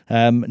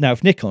 Now,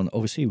 if Nikon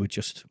obviously would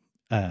just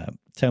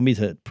tell me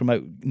to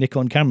promote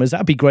Nikon cameras,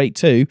 that'd be great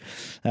too,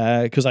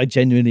 because I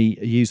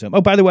genuinely use them.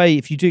 Oh, by the way,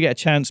 if you do get a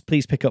chance,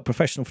 please pick up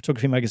Professional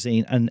Photography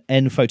Magazine and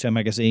N Photo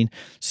Magazine.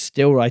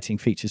 Still writing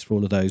features for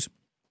all of those.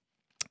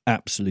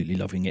 Absolutely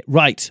loving it.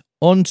 Right,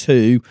 on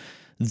to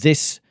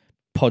this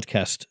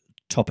podcast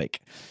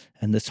topic.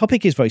 And the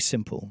topic is very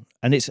simple.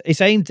 And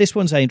it's aimed, this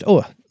one's aimed,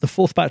 oh, the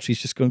 4th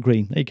battery's just gone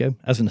green. There you go,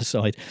 as an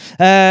aside.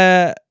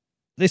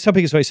 This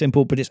topic is very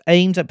simple, but it's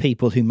aimed at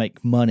people who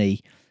make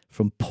money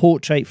from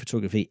portrait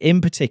photography,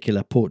 in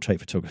particular portrait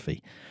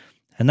photography.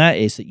 And that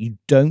is that you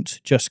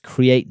don't just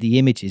create the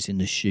images in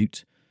the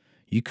shoot,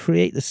 you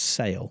create the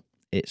sale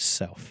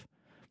itself.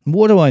 And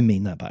what do I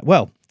mean that by?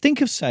 Well, think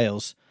of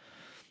sales.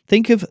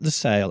 Think of the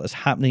sale as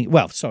happening.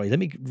 Well, sorry, let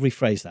me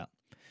rephrase that.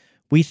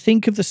 We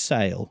think of the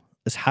sale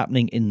as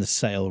happening in the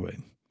sale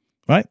room,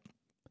 right?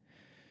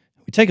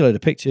 We take a load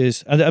of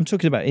pictures, and I'm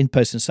talking about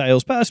in-person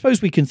sales, but I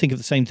suppose we can think of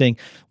the same thing.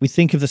 We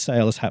think of the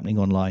sale as happening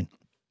online.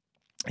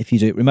 If you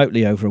do it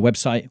remotely over a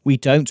website, we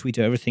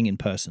do everything in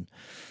person.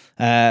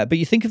 But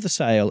you think of the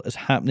sale as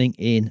happening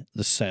in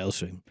the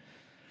sales room.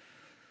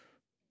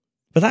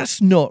 But that's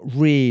not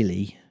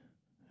really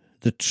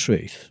the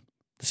truth.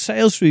 The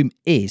sales room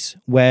is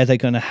where they're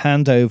going to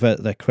hand over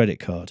their credit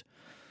card.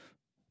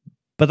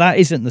 But that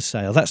isn't the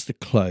sale, that's the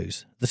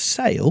close.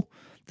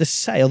 The the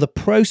sale, the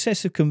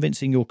process of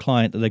convincing your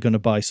client that they're going to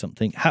buy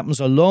something happens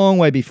a long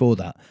way before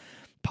that.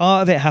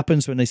 Part of it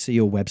happens when they see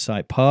your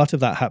website. Part of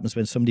that happens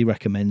when somebody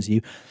recommends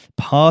you.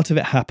 Part of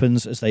it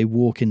happens as they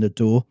walk in the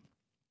door.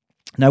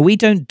 Now, we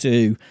don't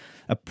do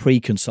a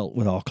pre-consult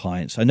with our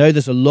clients. I know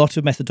there's a lot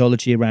of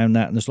methodology around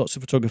that, and there's lots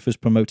of photographers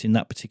promoting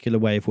that particular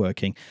way of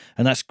working,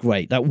 and that's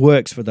great. That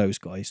works for those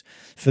guys.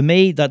 For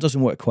me, that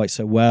doesn't work quite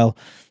so well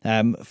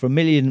for a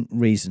million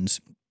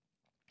reasons.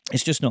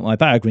 It's just not my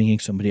bag, ringing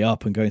somebody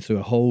up and going through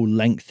a whole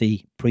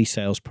lengthy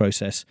pre-sales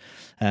process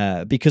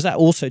because that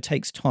also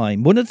takes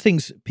time. One of the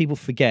things people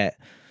forget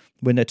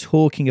when they're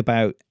talking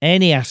about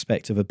any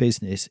aspect of a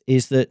business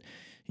is that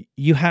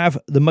you have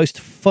the most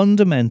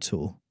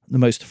fundamental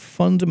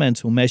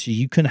measure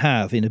you can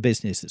have in a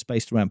business that's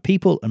based around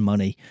people and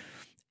money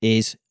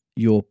is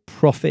your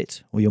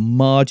profit or your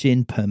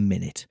margin per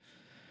minute.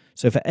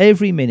 So for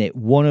every minute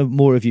one or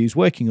more of you is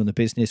working on the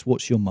business,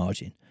 what's your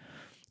margin?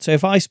 So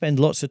if I spend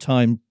lots of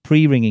time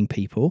pre-ringing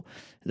people,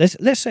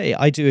 let's say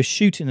I do a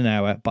shoot in an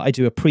hour, but I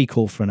do a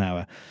pre-call for an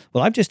hour.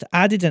 Well, I've just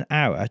added an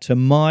hour to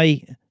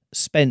my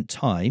spent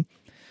time.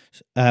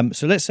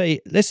 So let's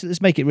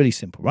make it really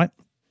simple, right?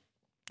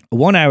 A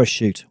 1 hour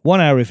shoot,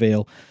 1 hour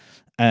reveal,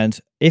 and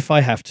if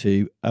I have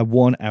to, a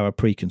 1 hour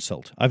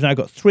pre-consult. I've now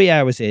got 3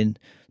 hours in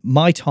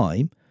my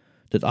time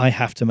that I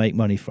have to make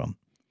money from.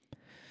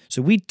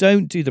 So we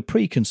don't do the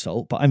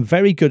pre-consult, but I'm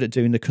very good at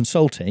doing the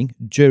consulting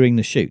during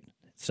the shoot.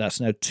 So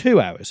that's now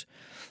 2 hours.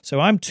 So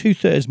I'm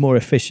 2/3 more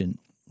efficient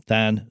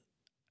than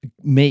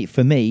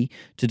for me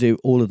to do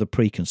all of the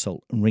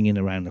pre-consult and ringing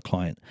around the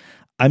client.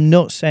 I'm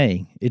not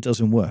saying it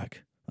doesn't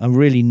work. I'm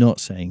really not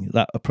saying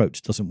that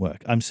approach doesn't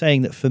work. I'm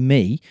saying that for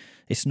me,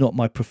 it's not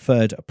my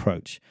preferred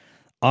approach.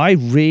 I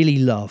really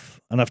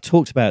love, and I've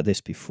talked about this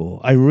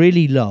before, I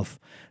really love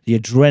the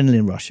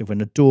adrenaline rush of when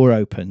the door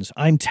opens.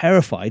 I'm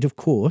terrified, of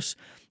course,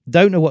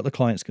 don't know what the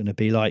client's going to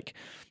be like,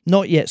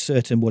 not yet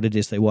certain what it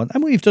is they want.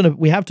 And we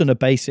have done a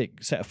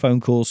basic set of phone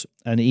calls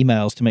and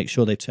emails to make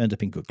sure they've turned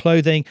up in good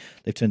clothing,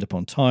 they've turned up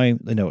on time,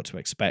 they know what to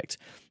expect.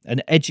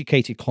 An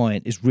educated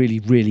client is really,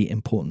 really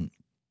important.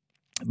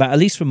 But at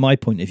least from my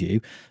point of view,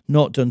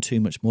 not done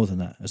too much more than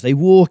that. As they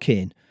walk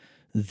in,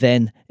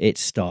 then it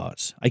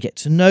starts. I get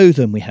to know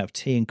them. We have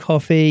tea and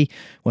coffee.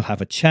 We'll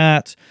have a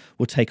chat.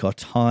 We'll take our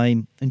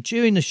time. And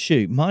during the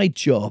shoot, my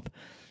job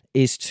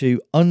is to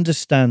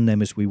understand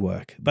them as we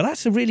work. But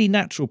that's a really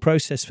natural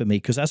process for me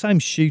because as I'm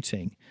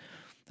shooting,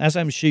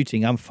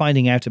 I'm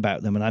finding out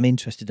about them and I'm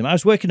interested in them. I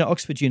was working at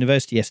Oxford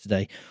University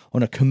yesterday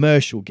on a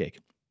commercial gig.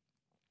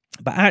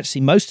 But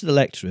actually, most of the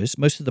lecturers,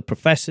 most of the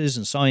professors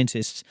and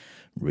scientists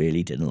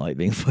really didn't like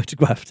being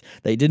photographed.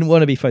 They didn't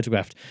want to be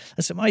photographed.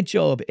 And so my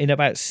job in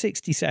about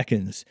 60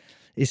 seconds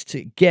is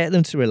to get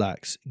them to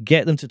relax,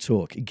 get them to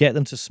talk, get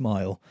them to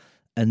smile,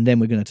 and then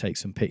we're going to take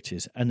some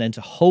pictures. And then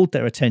to hold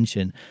their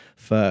attention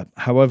for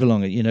however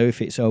long,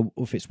 if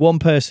it's one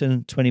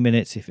person, 20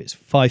 minutes, if it's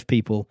 5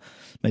 people,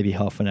 maybe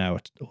half an hour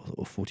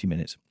or 40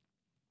 minutes.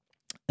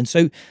 And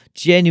so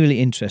genuinely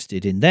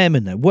interested in them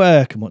and their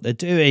work and what they're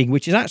doing,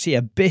 which is actually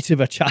a bit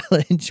of a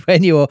challenge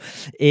when you're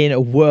in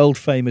a world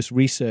famous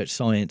research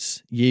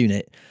science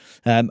unit.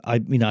 I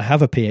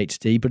have a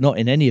PhD, but not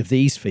in any of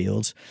these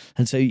fields.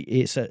 And so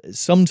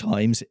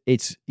sometimes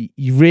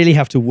you really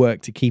have to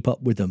work to keep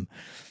up with them.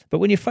 But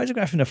when you're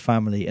photographing a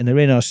family and they're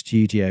in our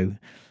studio,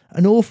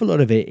 an awful lot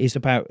of it is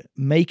about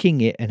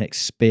making it an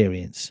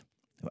experience.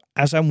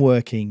 As I'm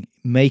working,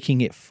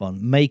 making it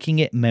fun, making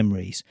it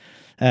memories.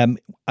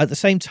 At the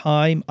same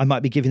time, I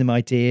might be giving them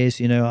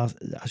ideas. I'll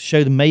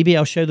show them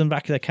the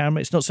back of their camera.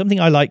 It's not something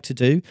I like to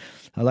do.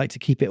 I like to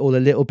keep it all a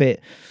little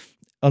bit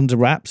under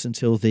wraps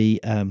until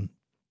the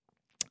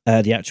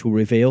actual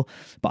reveal.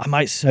 But I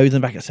might show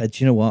them back and say,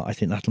 do you know what? I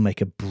think that'll make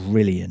a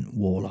brilliant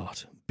wall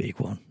art, big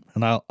one.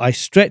 And I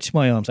stretch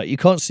my arms out. You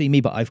can't see me,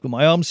 but I've got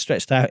my arms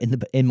stretched out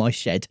in my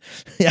shed.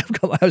 I've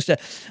got my arms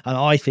stretched, and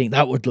I think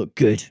that would look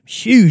good,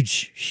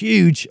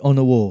 huge on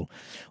the wall.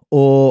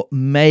 Or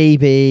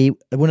maybe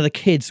one of the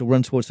kids will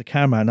run towards the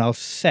camera, and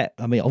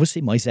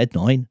obviously my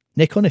Z9,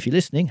 Nikon, if you're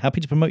listening,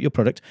 happy to promote your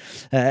product.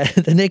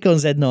 The Nikon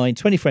Z9,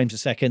 20 frames a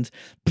second,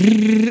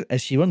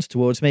 as she runs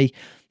towards me,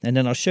 and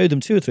then I'll show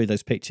them 2 or 3 of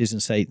those pictures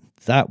and say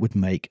that would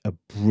make a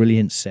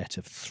brilliant set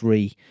of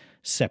 3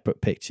 separate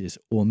pictures,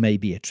 or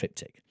maybe a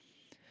triptych.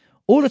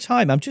 All the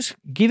time, I'm just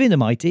giving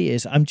them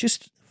ideas. I'm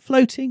just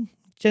floating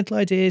gentle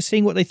ideas,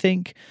 seeing what they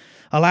think.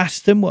 I'll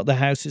ask them what the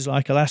house is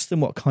like. I'll ask them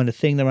what kind of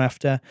thing they're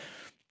after.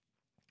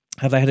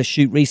 Have they had a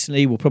shoot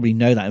recently? We'll probably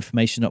know that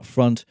information up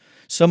front.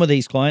 Some of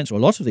these clients, or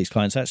a lot of these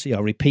clients actually,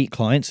 are repeat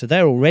clients. So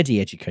they're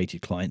already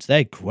educated clients.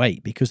 They're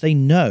great because they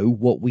know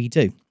what we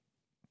do.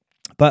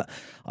 But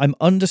I'm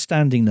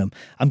understanding them.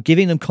 I'm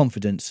giving them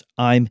confidence.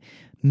 I'm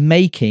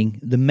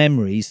making the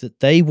memories that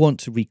they want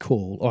to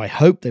recall, or I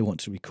hope they want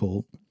to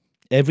recall,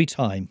 every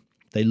time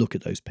they look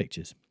at those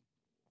pictures.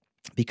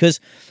 Because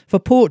for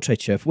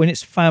portraiture, when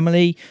it's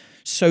family,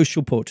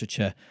 social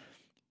portraiture,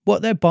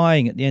 what they're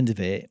buying at the end of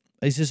it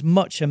is as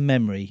much a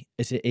memory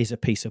as it is a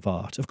piece of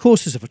art. Of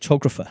course, as a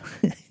photographer,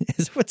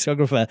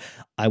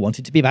 I want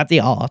it to be about the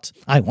art.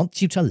 I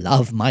want you to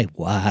love my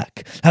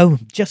work. Oh,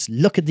 just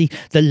look at the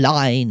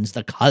lines,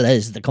 the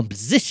colours, the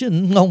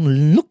composition. Oh,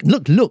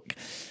 look.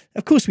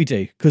 Of course we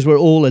do, because we're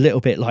all a little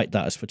bit like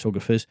that as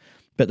photographers.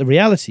 But the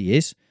reality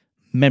is,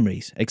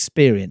 memories,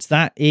 experience,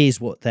 that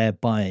is what they're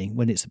buying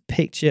when it's a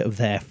picture of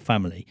their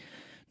family.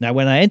 Now,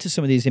 when I enter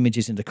some of these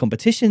images into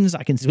competitions,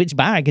 I can switch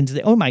back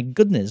into oh my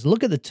goodness,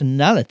 look at the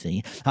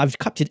tonality. I've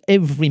captured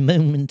every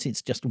moment.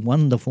 It's just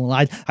wonderful.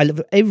 I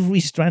love every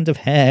strand of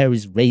hair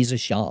is razor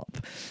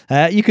sharp.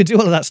 You can do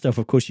all of that stuff.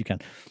 Of course you can.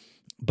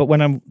 But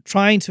when I'm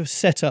trying to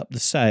set up the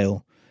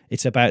sale,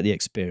 it's about the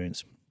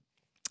experience.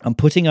 I'm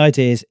putting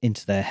ideas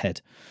into their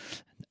head.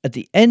 At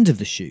the end of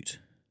the shoot,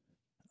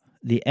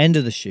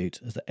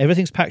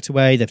 everything's packed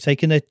away. They've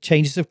taken their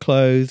changes of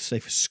clothes.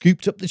 They've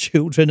scooped up the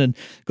children and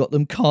got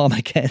them calm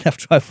again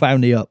after I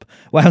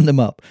wound them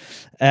up.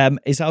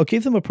 Is I'll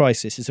give them a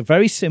price list. It's a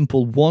very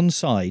simple one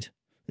side.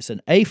 It's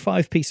an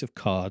A5 piece of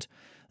card.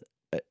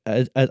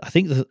 I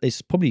think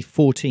it's probably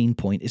 14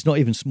 point. It's not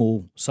even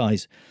small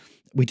size.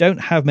 We don't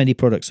have many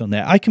products on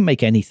there. I can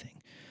make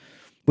anything.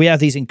 We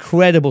have these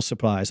incredible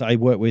suppliers. I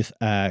work with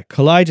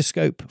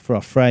Kaleidoscope for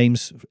our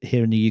frames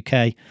here in the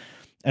UK.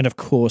 And of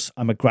course,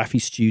 I'm a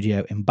Graphy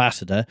Studio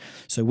ambassador.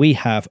 So we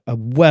have a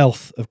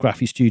wealth of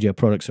Graphy Studio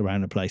products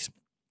around the place.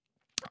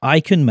 I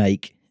can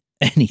make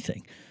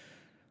anything,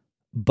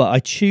 but I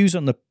choose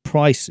on the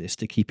price list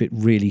to keep it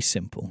really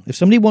simple. If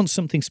somebody wants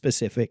something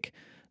specific,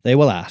 they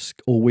will ask,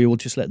 or we will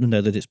just let them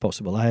know that it's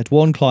possible. I had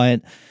one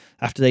client,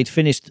 after they'd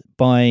finished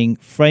buying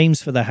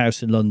frames for their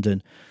house in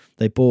London,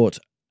 they bought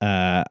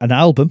an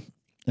album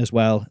as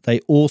well. They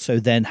also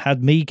then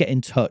had me get in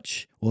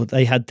touch, or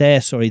they had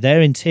their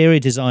interior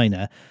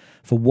designer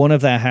for one of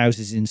their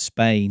houses in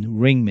Spain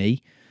ring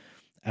me,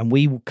 and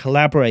we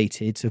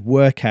collaborated to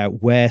work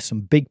out where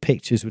some big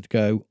pictures would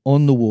go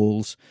on the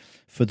walls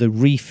for the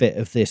refit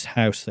of this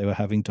house they were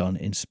having done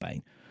in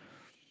Spain.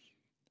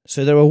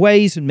 So there are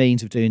ways and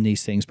means of doing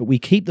these things, but we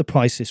keep the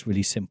price list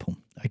really simple.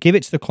 I give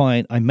it to the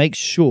client. I make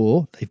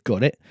sure they've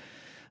got it.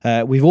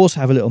 We also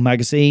have a little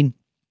magazine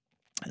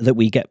that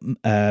we get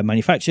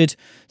manufactured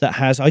that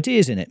has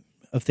ideas in it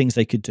of things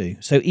they could do.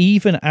 So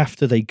even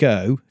after they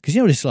go, because you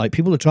know what it's like,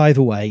 people will drive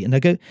away and they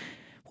go,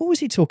 what was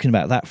he talking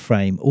about that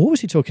frame? Or what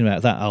was he talking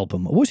about that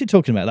album? Or what was he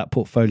talking about that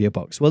portfolio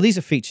box? Well, these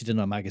are featured in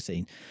our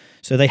magazine.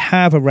 So they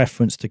have a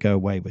reference to go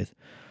away with.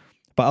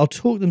 But I'll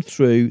talk them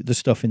through the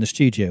stuff in the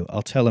studio.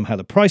 I'll tell them how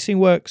the pricing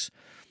works.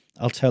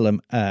 I'll tell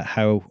them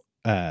how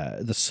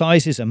the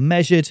sizes are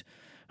measured.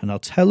 And I'll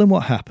tell them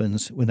what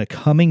happens when they're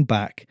coming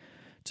back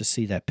to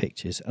see their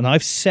pictures. And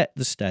I've set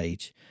the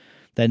stage.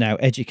 They're now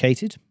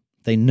educated.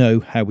 They know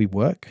how we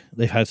work.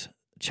 They've had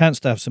a chance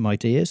to have some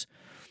ideas.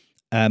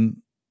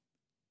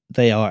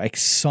 They are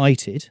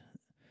excited.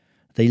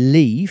 They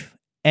leave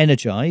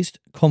energized,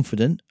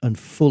 confident, and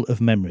full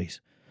of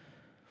memories.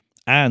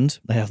 And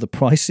they have the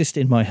price list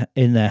in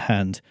their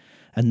hand,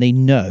 and they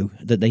know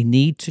that they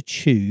need to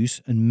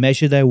choose and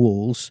measure their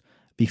walls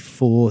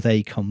before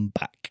they come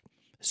back,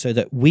 so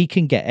that we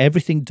can get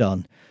everything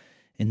done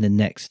in the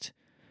next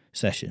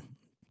session.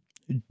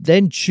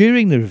 Then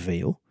during the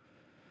reveal,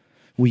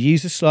 we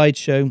use a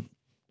slideshow.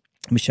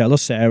 Michelle or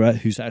Sarah,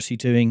 who's actually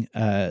doing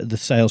the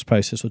sales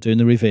process or doing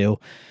the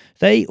reveal,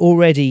 they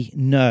already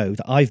know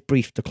that I've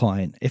briefed the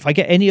client. If I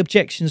get any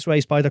objections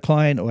raised by the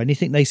client or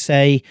anything they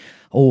say,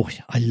 oh,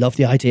 I love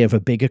the idea of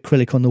a big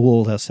acrylic on the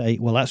wall, they'll say,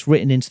 well, that's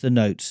written into the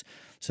notes,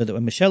 so that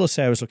when Michelle or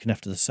Sarah's looking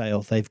after the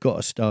sale, they've got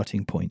a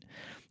starting point.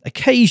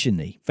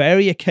 Occasionally,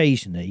 very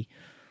occasionally,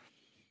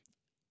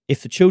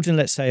 if the children,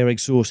 let's say, are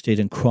exhausted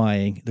and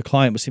crying, the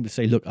client will simply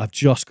say, look, I've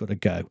just got to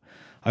go.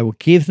 I will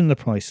give them the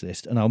price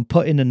list and I'll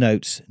put in the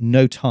notes,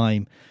 no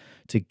time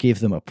to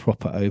give them a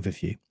proper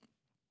overview.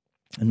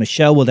 And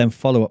Michelle will then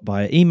follow up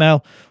by an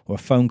email or a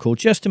phone call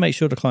just to make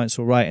sure the client's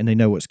all right and they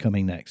know what's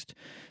coming next.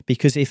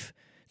 Because if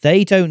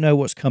they don't know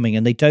what's coming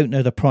and they don't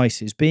know the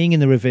prices, being in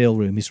the reveal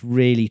room is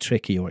really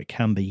tricky, or it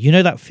can be. You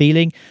know that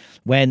feeling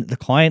when the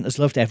client has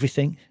loved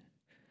everything?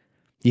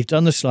 You've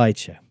done the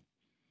slideshow.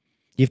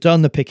 You've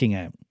done the picking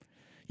out.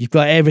 You've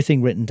got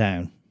everything written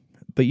down.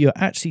 But you're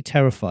actually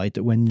terrified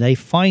that when they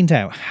find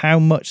out how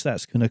much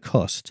that's going to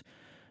cost,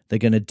 they're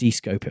going to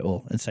de-scope it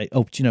all and say,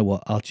 oh, do you know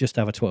what? I'll just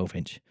have a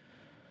 12-inch.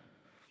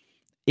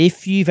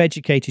 If you've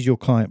educated your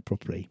client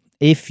properly,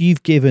 if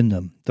you've given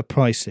them the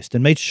price list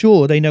and made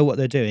sure they know what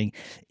they're doing,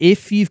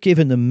 if you've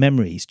given them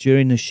memories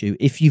during the shoot,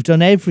 if you've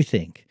done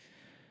everything,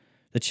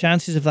 the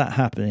chances of that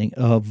happening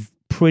are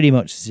pretty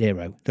much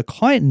zero. The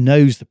client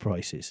knows the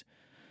prices.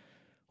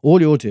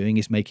 All you're doing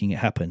is making it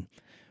happen.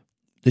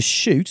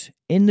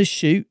 In the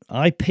shoot,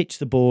 I pitch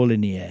the ball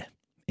in the air.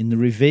 In the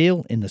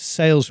reveal, in the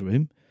sales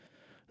room,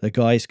 the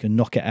guys can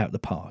knock it out the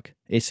park.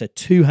 It's a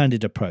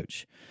two-handed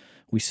approach.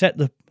 We set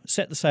the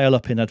sale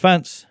up in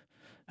advance,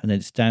 and then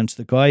it's down to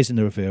the guys in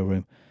the reveal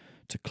room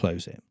to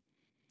close it.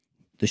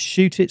 The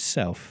shoot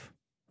itself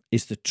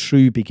is the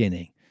true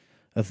beginning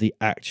of the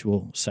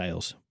actual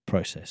sales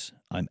process.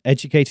 I'm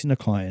educating the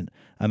client,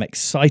 I'm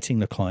exciting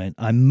the client,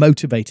 I'm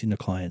motivating the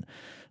client,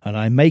 and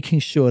I'm making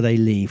sure they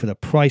leave with a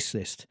price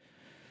list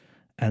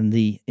and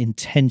the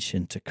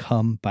intention to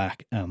come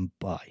back and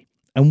buy.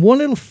 And one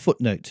little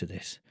footnote to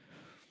this.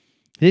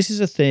 This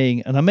is a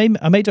thing, and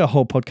I may do a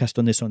whole podcast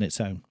on this on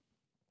its own,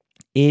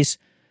 is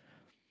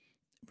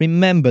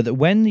remember that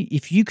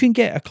if you can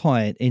get a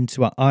client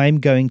into a I'm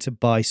going to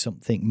buy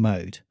something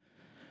mode,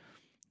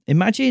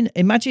 imagine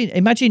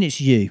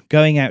it's you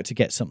going out to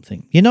get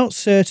something. You're not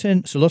certain,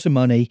 it's a lot of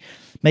money.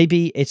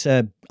 Maybe it's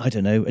a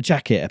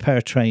jacket, a pair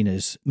of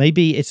trainers.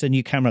 Maybe it's a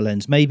new camera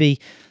lens. Maybe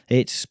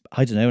it's,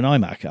 an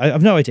iMac. I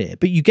have no idea.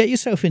 But you get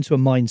yourself into a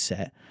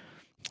mindset.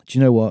 Do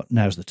you know what?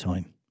 Now's the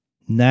time.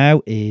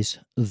 Now is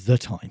the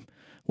time.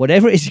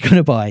 Whatever it is you're going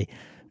to buy,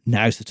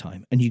 now's the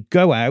time. And you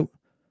go out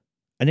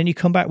and then you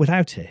come back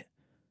without it.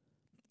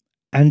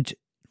 And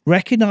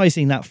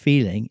recognizing that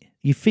feeling,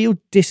 you feel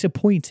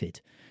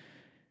disappointed.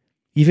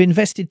 You've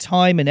invested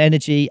time and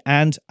energy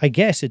and, I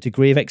guess, a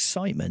degree of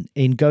excitement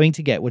in going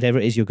to get whatever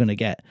it is you're going to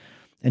get.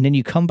 And then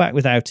you come back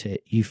without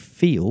it, you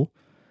feel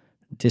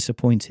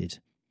disappointed.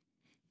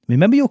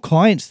 Remember, your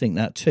clients think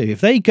that too.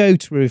 If they go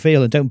to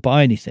reveal and don't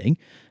buy anything,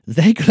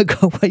 they're going to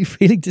go away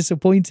feeling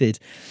disappointed.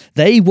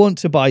 They want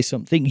to buy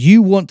something.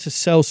 You want to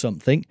sell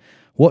something.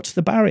 What's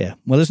the barrier?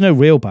 Well, there's no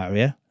real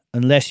barrier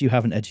unless you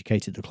haven't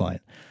educated the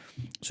client.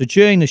 So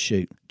during the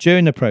shoot,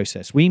 during the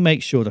process, we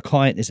make sure the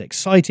client is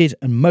excited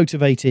and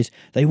motivated.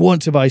 They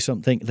want to buy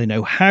something. They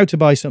know how to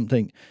buy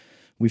something.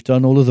 We've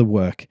done all of the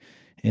work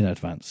in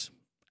advance.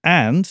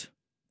 And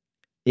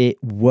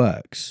it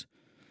works.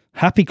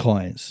 Happy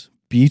clients,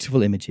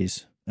 beautiful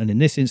images, and in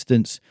this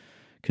instance,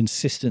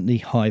 consistently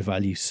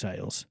high-value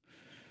sales.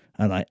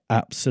 And I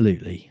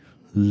absolutely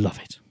love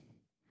it.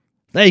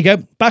 There you go.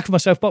 Back of my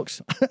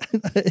soapbox.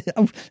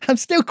 I'm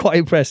still quite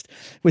impressed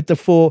with the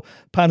 4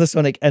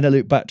 Panasonic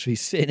Eneloop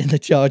batteries sitting in the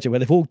charger where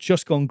they've all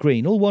just gone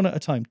green, all one at a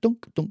time.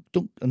 Dunk, dunk,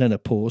 dunk, and then a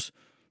pause.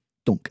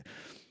 Dunk.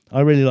 I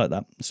really like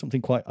that.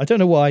 Something quite, I don't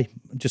know why.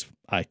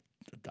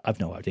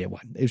 I've no idea why.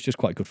 It was just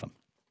quite good fun.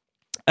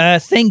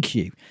 Thank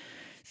you.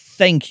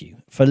 Thank you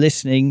for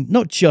listening,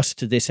 not just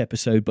to this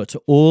episode, but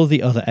to all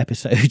the other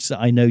episodes that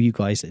I know you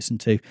guys listen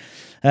to.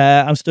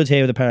 I'm stood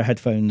here with a pair of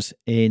headphones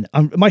in.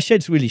 My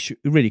shed's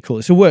really cool.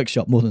 It's a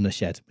workshop more than a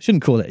shed. I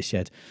shouldn't call it a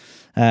shed.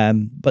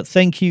 But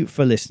thank you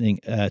for listening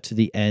to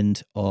the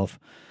end of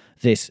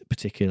this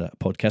particular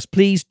podcast.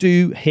 Please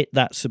do hit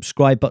that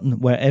subscribe button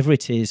wherever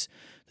it is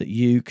that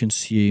you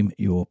consume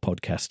your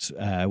podcasts,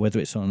 whether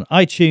it's on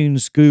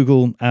iTunes,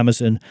 Google,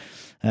 Amazon,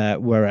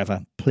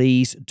 wherever.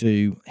 Please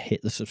do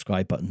hit the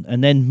subscribe button.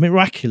 And then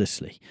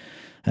miraculously,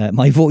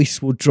 my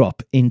voice will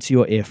drop into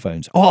your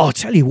earphones. Oh, I'll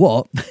tell you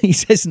what, he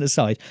says an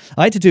aside,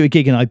 I had to do a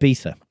gig in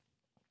Ibiza,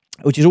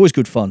 which is always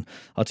good fun.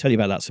 I'll tell you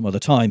about that some other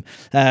time.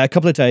 A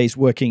couple of days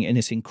working in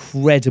this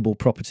incredible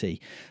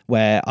property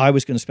where I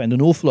was going to spend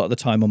an awful lot of the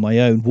time on my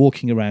own,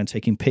 walking around,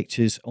 taking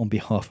pictures on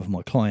behalf of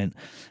my client.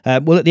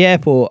 Well, at the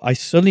airport, I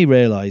suddenly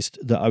realized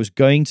that I was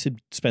going to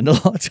spend a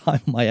lot of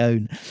time on my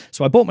own.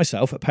 So I bought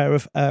myself a pair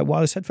of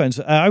wireless headphones.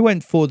 I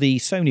went for the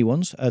Sony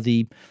ones, I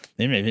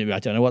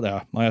don't know what they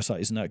are. My eyesight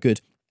isn't that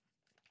good.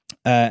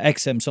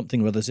 XM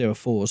something or other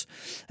 04s.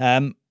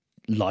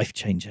 Life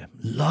changer.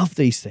 Love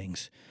these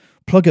things.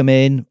 Plug them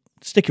in,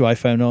 stick your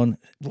iPhone on.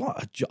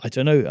 What? I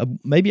don't know.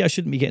 Maybe I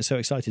shouldn't be getting so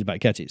excited about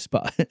gadgets.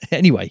 But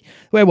anyway,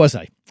 where was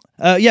I?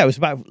 It was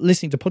about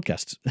listening to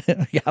podcasts.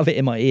 I have it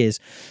in my ears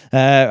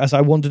as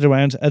I wandered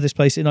around this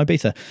place in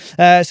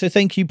Ibiza. So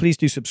thank you. Please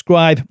do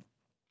subscribe.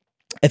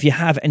 If you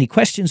have any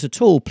questions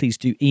at all, please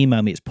do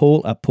email me. It's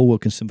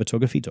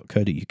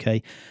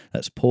paul@paulwilkinsonphotography.co.uk.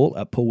 That's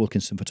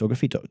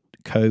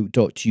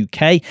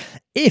paul@paulwilkinsonphotography.co.uk.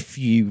 If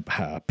you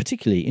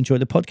particularly enjoy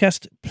the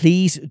podcast,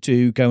 please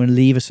do go and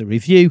leave us a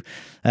review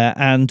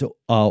and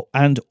or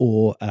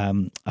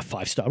a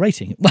 5-star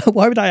rating.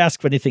 Why would I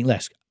ask for anything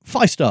less?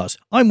 5 stars.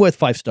 I'm worth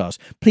 5 stars.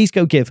 Please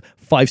go give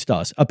 5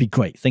 stars. That'd be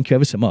great. Thank you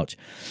ever so much.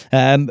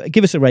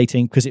 Give us a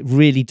rating because it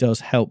really does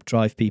help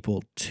drive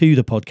people to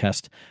the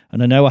podcast.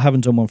 And I know I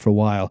haven't done one for a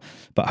while,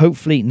 but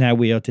hopefully now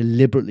we are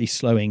deliberately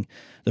slowing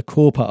the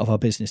core part of our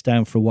business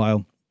down for a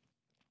while.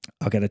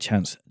 I'll get a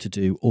chance to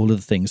do all of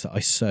the things that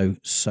I so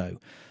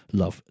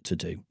love to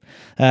do.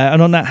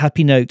 And on that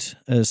happy note,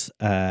 as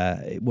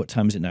what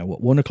time is it now?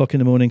 1 o'clock in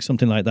the morning,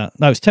 something like that.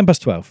 No, it's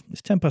 12:10.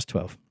 It's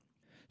 12:10.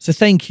 So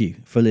thank you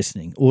for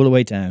listening all the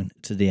way down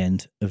to the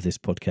end of this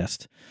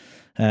podcast.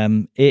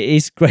 It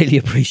is greatly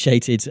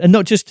appreciated, and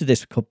not just to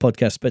this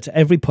podcast, but to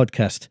every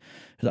podcast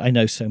that I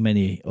know so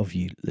many of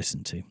you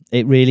listen to.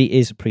 It really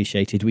is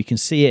appreciated. We can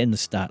see it in the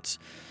stats.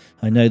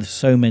 I know that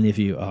so many of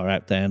you are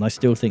out there, and I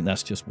still think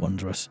that's just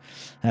wondrous.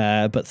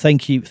 But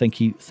thank you.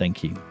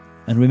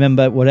 And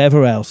remember,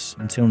 whatever else,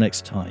 until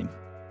next time,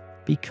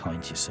 be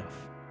kind to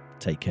yourself.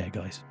 Take care,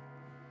 guys.